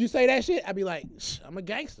 When you say that shit, I'd be like, shh, I'm a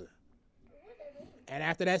gangster. And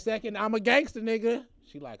after that second, I'm a gangster, nigga.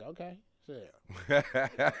 She like, okay, shit.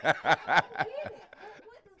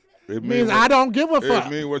 It Means I don't give a fuck. It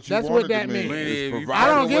mean what you That's want what that it to mean. means. It's If you I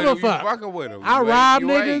don't provocative. give a fucking with 'em, fuck. You fucking with 'em. I You ain't- rob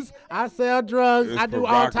you ain't. niggas. I sell drugs. It's I do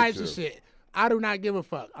all types of provocative. shit. I do not give a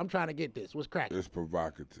fuck. I'm trying to get this. What's cracking? It's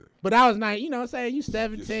provocative. But I was you know what I'm saying? You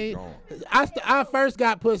 17. going. I first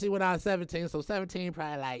got pussy when I was 17, so 17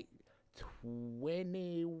 probably like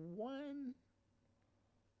 21.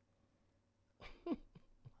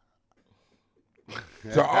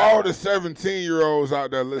 To all the 17-year-olds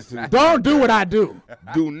out there listening, Don't do what I do.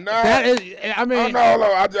 do not. That is, I mean, Oh,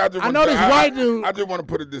 no. I just I know this white dude. I just want to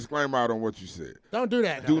put a disclaimer out on what you said. don't do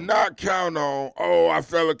that. Do not count on, I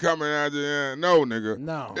felt it coming out the end. No, nigga.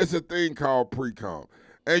 No. It's a thing called pre-com.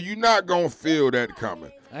 And you're not going to feel that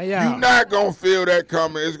coming. Hey, yo. You're not going to feel that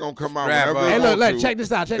coming. It's going to come out Strap whenever up. it Hey, look, wants look, to. check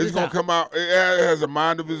this out. Check It's this going out. to come out. It has a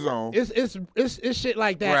mind of its own. It's shit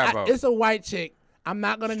like Strap that. up. It's a white chick. I'm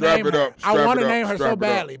not gonna Strap name it her. up, I strap want it to up, name her so strap it up.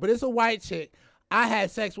 badly, but it's a white chick. I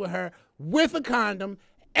had sex with her with a condom,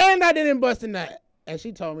 and I didn't bust a nut. And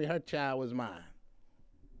she told me her child was mine.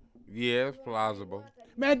 Yeah, it's plausible.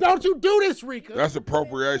 Man, don't you do this, Rika. That's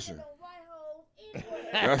appropriation.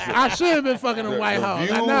 That's I should have been fucking a white hoe. I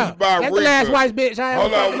views know. by That's the last Rika. white bitch I ever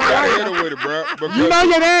Hold on, fucked we in my got to life. hit her with it, bro. You know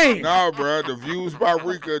your name. No, bro. The views by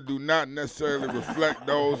Rika do not necessarily reflect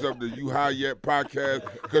those of the You High Yet podcast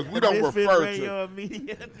because we don't Misfit refer to Radio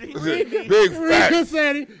Media. big Rika facts.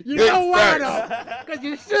 said it. You Big know why, facts. though? Because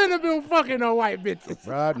you shouldn't have been fucking no white bitches.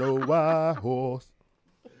 Ride no white horse.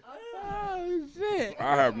 Oh, shit.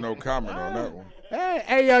 I have no comment on that one.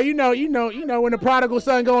 Hey, yo, you know, when the prodigal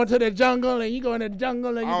son go into the jungle and you go in the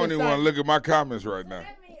jungle and you I don't just even want to start- look at my comments right now.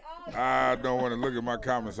 I don't want to look at my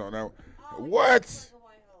comments on that one. What?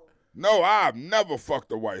 No, I've never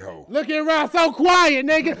fucked a white hoe. Look at Ross, so quiet,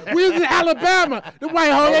 nigga. We was in Alabama. The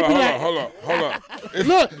white hoe, they be like, Hold up. It's-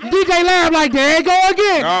 look, DJ Lab like, there it go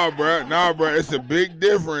again. No, bro. It's a big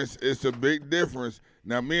difference.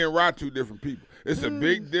 Now, me and Rod, two different people. It's a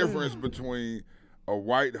big difference between a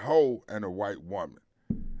white hoe and a white woman.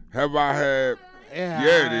 Have I had? Yeah,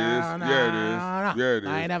 it is. no, Yeah, it is. no. Yeah, it is.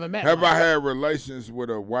 I ain't never met Have one. I had relations with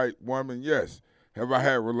a white woman? Yes. Have I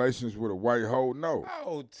had relations with a white hoe? No.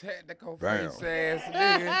 Oh, technical Bam. face ass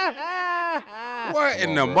nigga. What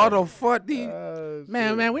in the on, bro. motherfucking?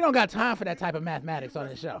 Man, we don't got time for that type of mathematics on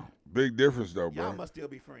this show. Big difference though, Y'all bro. must still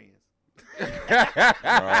be friends.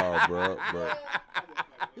 Oh, bro.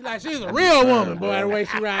 He's like, she's a real woman, boy, the way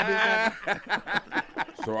she ride this thing.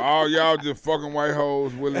 So all y'all just fucking white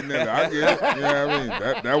hoes willy nilly. I get it. You know what I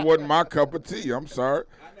mean? That wasn't my cup of tea. I'm sorry.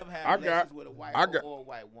 I never had I relations got- with a white I hoe got- or a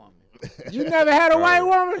white woman. You never had a white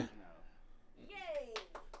woman?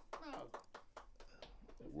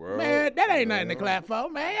 Well, Man, that ain't nothing to clap for,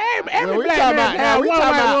 man. Every Well, we black talking man about had one we talking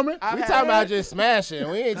white about woman. we talking about just smashing.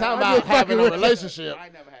 We ain't talking I'm about just fucking having a with you. relationship. I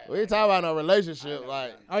ain't never had. We ain't talking about no relationship.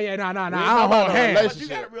 Like Oh, yeah, no. We I ain't don't talking hold about no hands. But you relationship.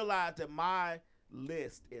 gotta realize that my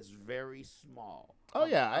list is very small. oh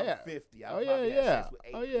yeah, I'm yeah. 50. Oh yeah, yeah.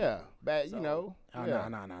 Oh yeah. Bad, So- you know. Oh, yeah.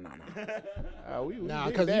 no. We Nah,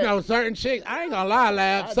 dig because you that. know certain chicks. I ain't gonna lie,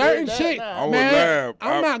 Lab. I Certain dig that chicks, now. I'm with man. Lab.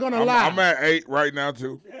 I'm not gonna lie. I'm at 8 right now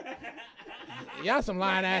too. Y'all some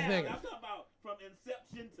lying ass niggas. I'm talking about from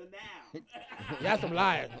inception to now. Y'all some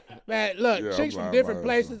liars. Man, look, Yeah, chicks I'm from lying different about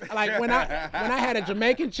places. Like when I had a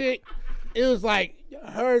Jamaican chick, it was like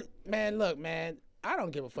her. Man, look, man. I don't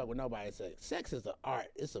give a fuck what nobody says. Sex is an art.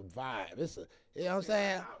 It's a vibe. It's a, you know what I'm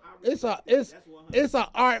saying? It's a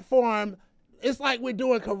art form. It's like we're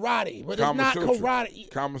doing karate, but it's Kama not Sutra.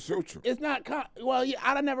 karate. Kama Sutra. It's not well. Yeah,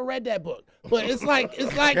 I never read that book, but it's like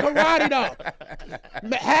karate though.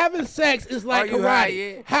 Having sex is like Are you high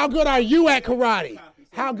karate. yet? How good are you at karate?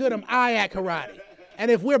 How good am I at karate?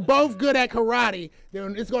 And if we're both good at karate,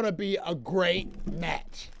 then it's gonna be a great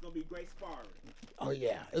match. It's gonna be great sparring. Oh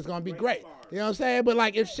yeah, it's gonna be great. You know what I'm saying? But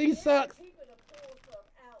like if she sucks,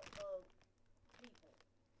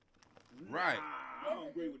 Right. I don't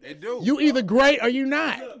agree with that. They do. you either great or you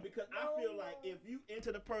not. Look, because I feel like if you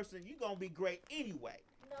into the person, you gonna be great anyway.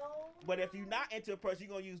 But if you're not into a person,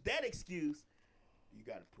 you're gonna use that excuse. You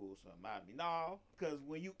gotta pull something out of me. No, because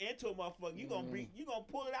when you into a motherfucker, you gonna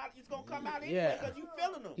pull it out. It's gonna come out anyway Yeah. because you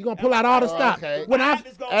feeling them. You gonna pull out all the stops. okay. When I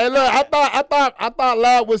Hey, look, I thought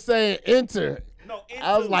Lab was saying enter. No,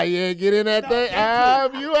 I was like, yeah, get in that No, thing.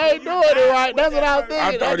 into. You ain't doing it right. That's what I was I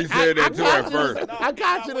thinking. thought he said that too at got first. you. I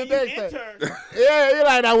got you the when you next thing. enter, Yeah, you're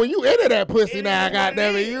like, now when you enter that pussy It now, is what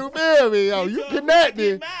goddamn it it, is. you feel me? Yo, you told me connected.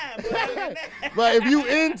 to get mine, but other than that- But if you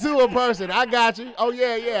into a person, I got you. Oh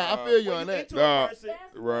yeah, I feel you on when you that. into Nah, a person,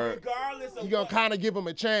 right. regardless of You gonna what- kind of give them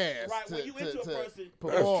a chance right to when you into a person,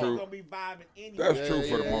 perform. true. you're gonna be vibing anyway. That's true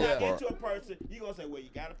for the Yeah, most Not part. into a person, you gonna say, well, you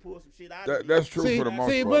gotta pull some shit out of me. That's true see, for the most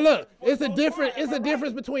see, part. but look, it's a different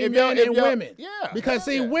difference between If y'all- men if and y'all- women. yeah, Because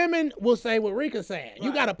see, yeah. women will say what Rika's saying. You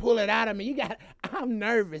Right. got to pull it out of me. I'm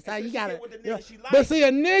nervous. Until You she got get with the to. nigga she like, But see,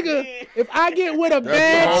 a nigga, then- if I get with a That's the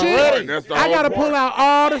bad whole chick, point. That's the I whole got to pull point. out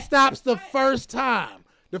all the stops the first time.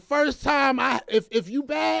 The first time if you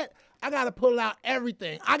bad, I gotta pull out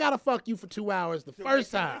everything. I gotta fuck you for 2 hours the So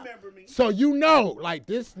first make you time, remember me. so you know, like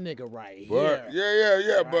this nigga right But here.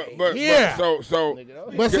 yeah. But here. so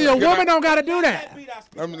But see, a can I- woman don't gotta do that.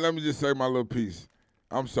 let me just say my little piece.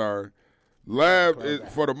 I'm sorry. Lab is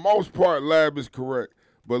for the most part. Lab is correct,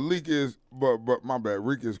 but Leak is but my bad.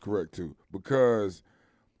 Rika is correct too, because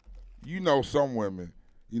you know some women,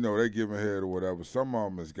 they giving head or whatever. Some of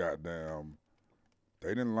them is goddamn. They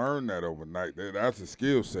didn't learn that overnight. That's a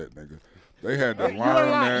skill set, nigga. They had to learn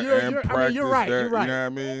that and practice you're right, that. you're right. You know what I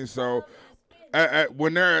mean? So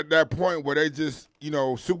when they're at that point where they just,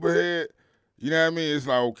 superhead, you know what I mean? It's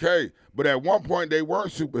like, okay. But at one point, they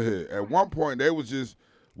weren't superhead. At one point, they was just,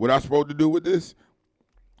 what I supposed to do with this?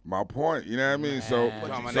 My point, you know what I mean? So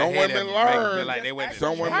some women learn.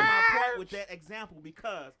 Some women. my point with that example,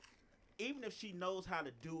 because even if she knows how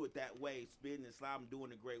to do it that way, spitting and sliding,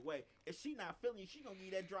 doing it a great way, if she not feeling you, she gonna give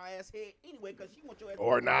you that dry ass head anyway, because she wants your ass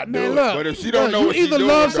Or not do Man, it. look, But if she don't know you what she either doing,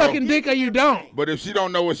 love though. sucking dick or you don't. But if she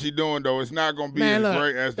don't know what she's doing, though, it's not gonna be Man, as look,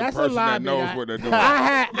 great as the that's a person lie, that knows big what they're guy. doing.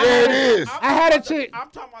 I Yeah, it is. had a chick.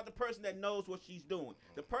 I'm talking about the person that knows what she's doing.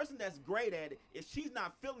 The person that's great at it, if she's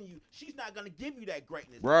not feeling you, she's not gonna give you that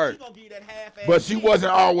greatness. Right. She's gonna give you that half-ass. But she shit.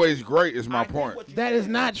 wasn't always great, is my I get point. what you're That saying. is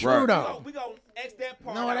not true Right. though. We gonna X that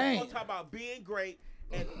part. No, it out. We ain't. gonna talk about being great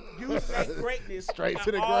and using that greatness Straight at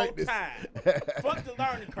to the all greatness. time. Fuck the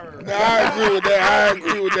learning curve. No, I agree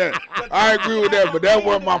with that. But that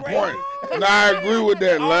wasn't my point. No, I agree with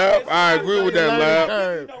that, Lab. I agree with that,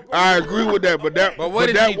 Lab. I agree with that, but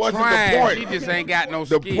What that is she wasn't trying? the point. She just ain't got no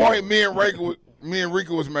The skill. point me and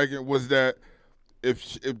Rika was making was that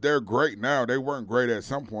if they're great now, they weren't great at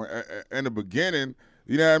some point. In the beginning,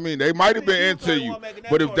 you know what I mean? They might have been into you,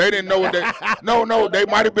 but if they didn't know what they they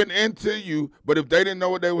might have been into you, but if they didn't know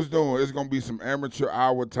what they was doing, it's gonna be some amateur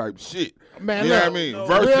hour type shit. Man, you know look, what I mean? no,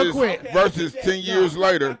 real quick. Versus 10 years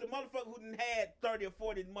later. The motherfucker who done had 30 or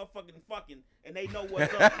 40 motherfucking fucking, and they know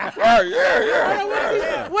what's up. Right,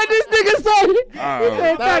 yeah. What this nigga say? He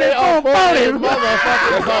said 34, 40.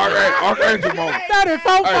 That's Archangel moment.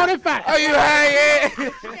 34, 45. Oh, you high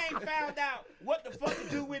She ain't found out what the fuck to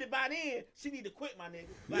do with it by then. She need to quit, my nigga.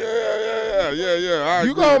 Like, Yeah. I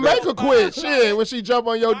You agree gonna with that. make her quit shit when she jump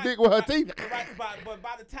on your dick with her teeth. Right, but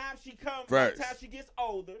by the time she comes, Facts. by the time she gets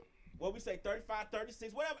older, what we say, 35,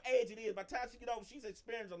 36, whatever age it is, by the time she get over, she's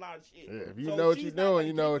experienced a lot of shit. Yeah, if you So know what she's you're not doing, gonna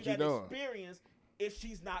you know give what you're that doing. Experience if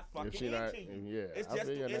she's not fucking she not- into you. yeah, It's I just,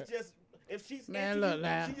 feel you on it's that. just, if she's Man, into look, you,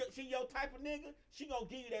 lad. she your type of nigga, she gonna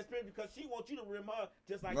give you that experience because she wants you to rim her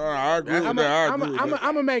just like No, I agree with that. I agree with I'm that.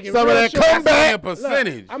 gonna make it Some real of that short. comeback. a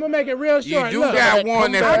percentage. I'm gonna make it real You short. do Look, got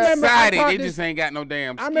one I that's remember I excited. taught They this- just ain't got no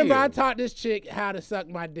damn skill. I remember I taught this chick how to suck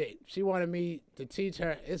my dick. She wanted me to teach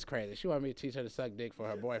her. It's crazy. She wanted me to teach her to suck dick for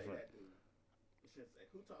her boyfriend.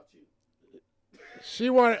 who taught you? She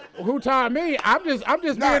wanted. Who taught me? I'm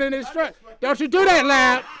just being an instructor. Don't you do that,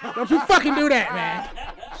 Lab. Don't you fucking do that, man.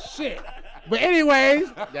 Shit. But anyways,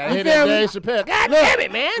 Gotta you hit feel that me? Dave Chappelle. God damn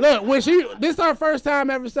it, man. Look, when this her first time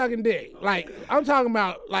ever sucking dick. Like, I'm talking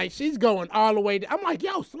about, like, she's going all the way down. I'm like,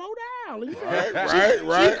 yo, slow down. You feel me?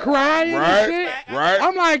 Right. She crying Right, and shit. right.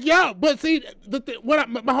 I'm like, yo, but see,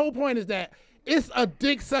 my whole point is that it's a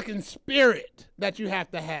dick sucking spirit that you have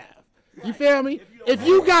to have. You feel me? If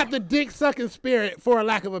you got the dick sucking spirit, for a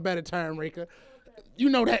lack of a better term, Rika, you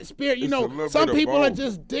know that spirit. You It's a know, little some bit of people are both.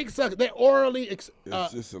 just dick suckers. They're orally. It's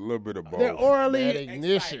just a little bit of both. They're orally. That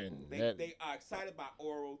ignition. They are excited about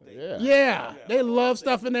oral things. Yeah. Yeah, they love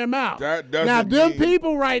stuff in their mouth. That doesn't Now, them mean-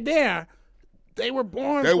 people right there, they were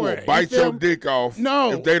born They for will it. You bite feel your me? dick off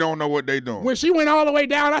No. if they don't know what they doing. When she went all the way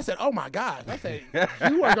down, I said, "Oh my God!" I said,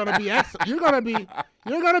 "You are gonna be excellent. You're gonna be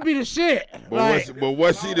the shit." But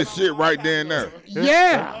was she the shit right there and there?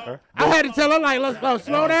 Yeah, I had to tell her like, "Let's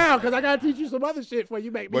slow down, because I gotta teach you some other shit before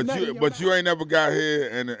you make me." But you ain't never got here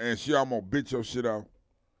and she almost bit your shit out,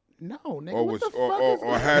 no, nigga. or What was the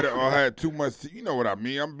fuck is had too much. You know what I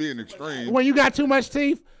mean? I'm being extreme. when you got too much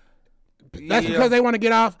teeth? That's Yeah. because they want to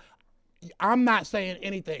get off. I'm not saying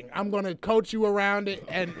anything. I'm gonna coach you around it,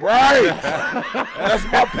 and Right. That's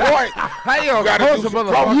my point. How you gonna Gotta coach do a some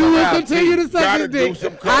motherfucker? you will around continue T? to suck Gotta his do dick.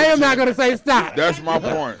 some I am coaching. not gonna say stop. That's my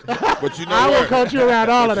point. But you know I what? will coach you around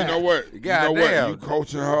all of But that. you know what? You know what? Goddamn. You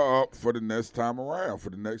coaching her up for the next time around,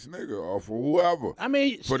 for the next nigga, or for whoever. I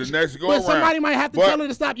mean, For the next go but around. somebody might have to But- tell her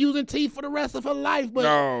to stop using teeth for the rest of her life. But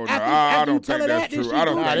No, after, I after you don't tell think her that's that, then true. she I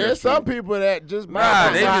don't do think that. There's that's some true. people that just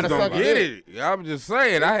Nah, they trying just to suck don't a get dick. it. I'm just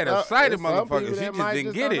saying, I had a sighted there's some motherfucker. people She that just might didn't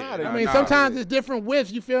just get don't it. know how to I do mean, Nah. sometimes it's different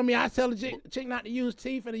widths. You feel me? I tell a chick not to use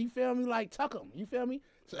teeth, and you feel me? Like tuck them. You feel me?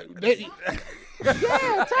 So yeah,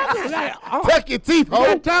 tuck them. Like, Tuck your teeth, you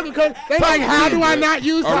gotta ho. tuck 'em, because they like, how do I not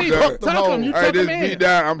use I'm teeth? done. Tuck them. You Hey, tuck this them beat in.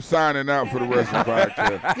 down. I'm signing out for the rest of the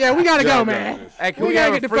podcast. Yeah, we gotta Yeah, go, I got man. this. Hey, can We we gotta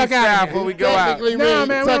have get a the fuck out freestyle of here. before we go out? Technically, Nah, mean, man,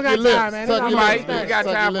 we tuck don't your got lips. time, man. Tuck We your might. lips. We got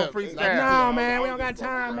Tuck time your for lips. freestyle. No, man, we don't got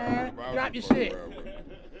time, man. Drop your shit.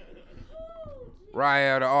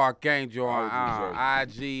 Rael the Archangel on I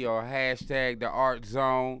IG or hashtag the Art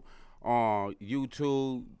Zone on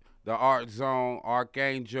YouTube. The Art Zone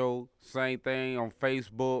Archangel, same thing on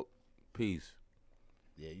Facebook. Peace.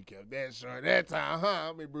 Yeah, you kept that short that time, huh?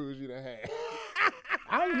 How many bruises you done had?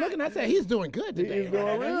 I was looking, I said, he's doing good today. He's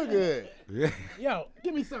doing real good. Yo,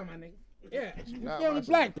 give me some, my nigga. Yeah, you Nah, feel my me? shit.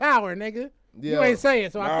 Black power, nigga. You Yo. ain't say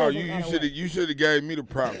it, so I No, feel you should have gave me the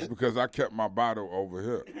props because I kept my bottle over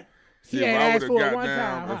here. See, He if ain't I asked would for it have got one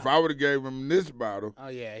down, time, if huh? I would have gave him this bottle, Oh,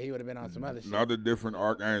 yeah, he would have been on some other shit. another different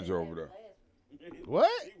Archangel over there.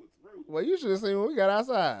 What? Well, you should have seen when we got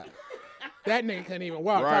outside. That nigga couldn't even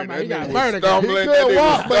walk. Right, Talking about he that got nigga was vertigo. He stumbling. couldn't That nigga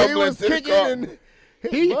walk, but he stumbling was to the kicking car. and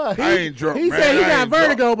He, butt. I ain't drunk, he man. said he I got ain't drunk.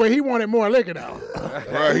 vertigo, but he wanted more liquor, though.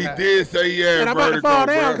 Bro, he did say he had And I'm about to vertigo, fall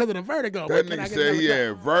down bro. because of the vertigo. That but can I nigga get said he another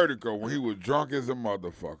had vertigo when he was drunk as a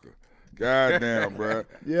motherfucker. God damn, bro.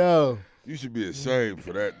 Yo, You should be ashamed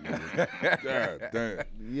for that nigga. God damn.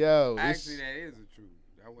 yo. Actually, that is the truth.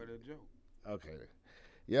 That was a joke. Okay.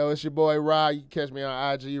 Yo, it's your boy Ra. You can catch me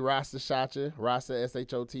on IG, Rasta Shotcha, Rasta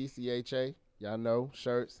SHOTCHA. Y'all know,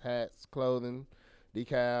 shirts, hats, clothing,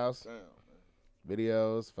 decals,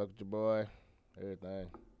 videos, fuck with your boy, everything.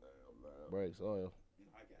 Brakes, oil.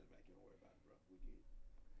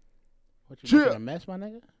 What you Chill. making a mess, my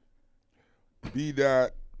nigga?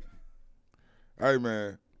 B-Dot. Hey,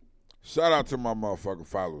 man. Shout out to my motherfucking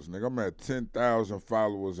followers, nigga. I'm at 10,000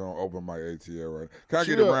 followers on Open Mic ATL right now. Can I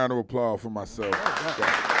get a Chill. round of applause for myself? You know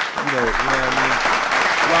what I mean?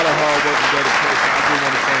 A lot of hard work and dedication. I do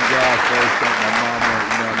want to thank God first, thank my mama,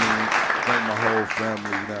 you know what I mean? Thank my whole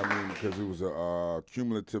family, you know what I mean? Because it was a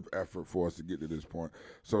cumulative effort for us to get to this point.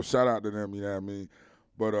 So shout out to them, you know what I mean?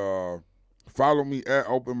 But follow me at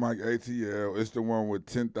Open Mic ATL. It's the one with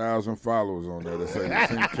 10,000 followers on there that say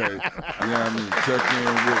 10K. You know what I mean? Check in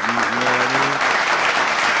with me, you know what I mean?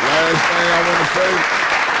 Last thing I want to say,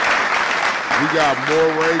 we got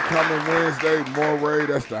Moray coming Wednesday. Moray,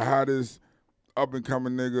 that's the hottest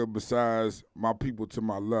up-and-coming nigga besides my people to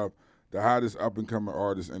my left. The hottest up-and-coming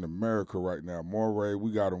artist in America right now. Moray,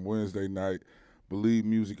 we got him Wednesday night. Believe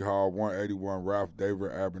Music Hall, 181 Ralph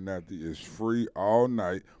David Abernathy is free all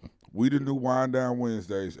night. We the new Wind Down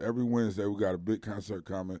Wednesdays. Every Wednesday we got a big concert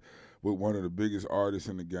coming with one of the biggest artists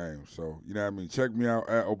in the game. So, you know what I mean? Check me out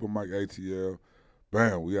at Open Mic ATL.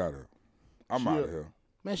 Bam, we out here. I'm out of here.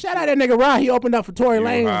 Man, shout out that nigga Rod. He opened up for Tory You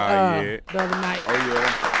Lanez high, yeah. the other night. Oh,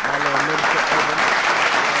 yeah. My little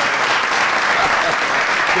minister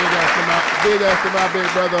big ups to my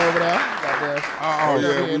big brother over there. Oh,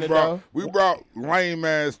 seeing yeah. it, though. We brought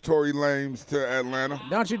lame-ass Tory Lanez to Atlanta.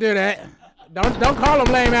 Don't you do that. Don't call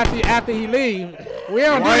him lame after he leave. We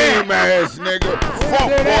don't do that. Lame-ass nigga. Fuck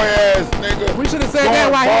do boy-ass nigga. We should have said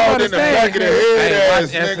that while he was on Bald the in the back of the stage. head Hey, ass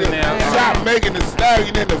watch nigga. SNL. Stop making the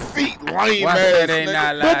stallion in the feet, lame Watch ass that ain't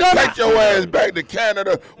not nigga. live. But Take your ass back to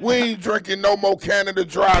Canada. We ain't drinking no more Canada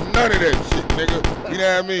Dry. None of that shit, nigga. You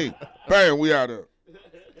know what I mean? Bam, we out there.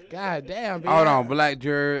 God damn, Hold on, Black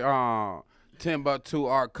Jury, Timbuktu,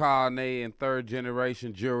 Art Carney, and third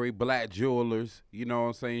generation jury, black jewelers. You know what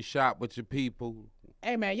I'm saying? Shop with your people.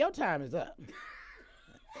 Hey, man, your time is up.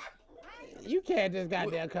 You can't just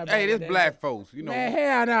goddamn come back. Hey, this with black that. folks, you know. Man,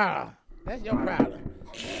 hell no. That's your problem.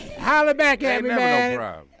 Holler back at Ain't me, never man. no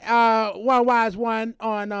problem. One Wise One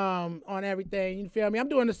on everything. You feel me? I'm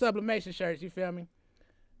doing the sublimation shirts. You feel me?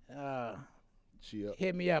 Chill.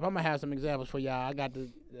 Hit me up. I'm gonna have some examples for y'all. I got the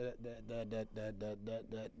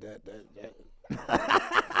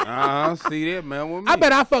See that, man, with me. I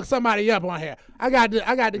bet I fuck somebody up on here. I got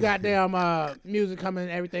the goddamn music coming,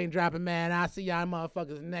 everything dropping, man. I'll see y'all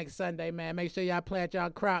motherfuckers next Sunday, man. Make sure y'all plant y'all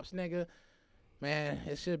crops, nigga. Man,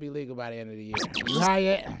 it should be legal by the end of the year. You high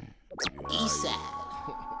yet? East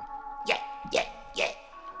side. Yeah, yeah, yeah.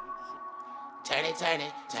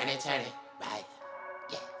 right.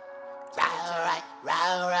 Yeah.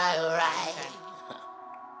 Right.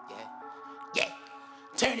 Yeah.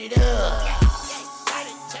 Turn it up.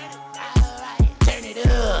 Turn it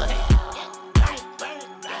up.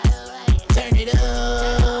 Turn it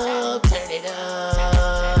up. Turn it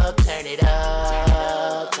up. Turn it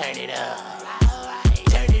up. Turn it up.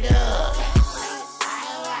 Turn it up.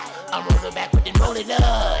 I'm rolling back with it, roll it up.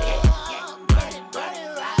 Yeah.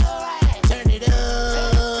 Turn it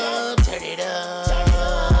up. Turn it up.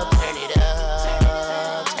 Turn it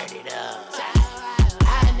up. Turn it up.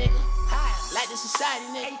 Hi, nigga. Like the society,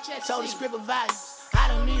 nigga. Told the script of values. I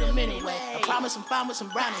don't need them anyway. I promise I'm fine with some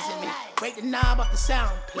brownies in me. Break the knob off the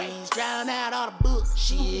sound, please. Drown out all the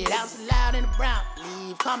bullshit. Out so loud in the brown.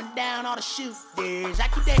 Leave calming down all the shooters. I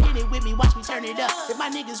keep that hitting with me, watch me turn it up. If my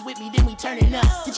niggas with me, then we turn it up.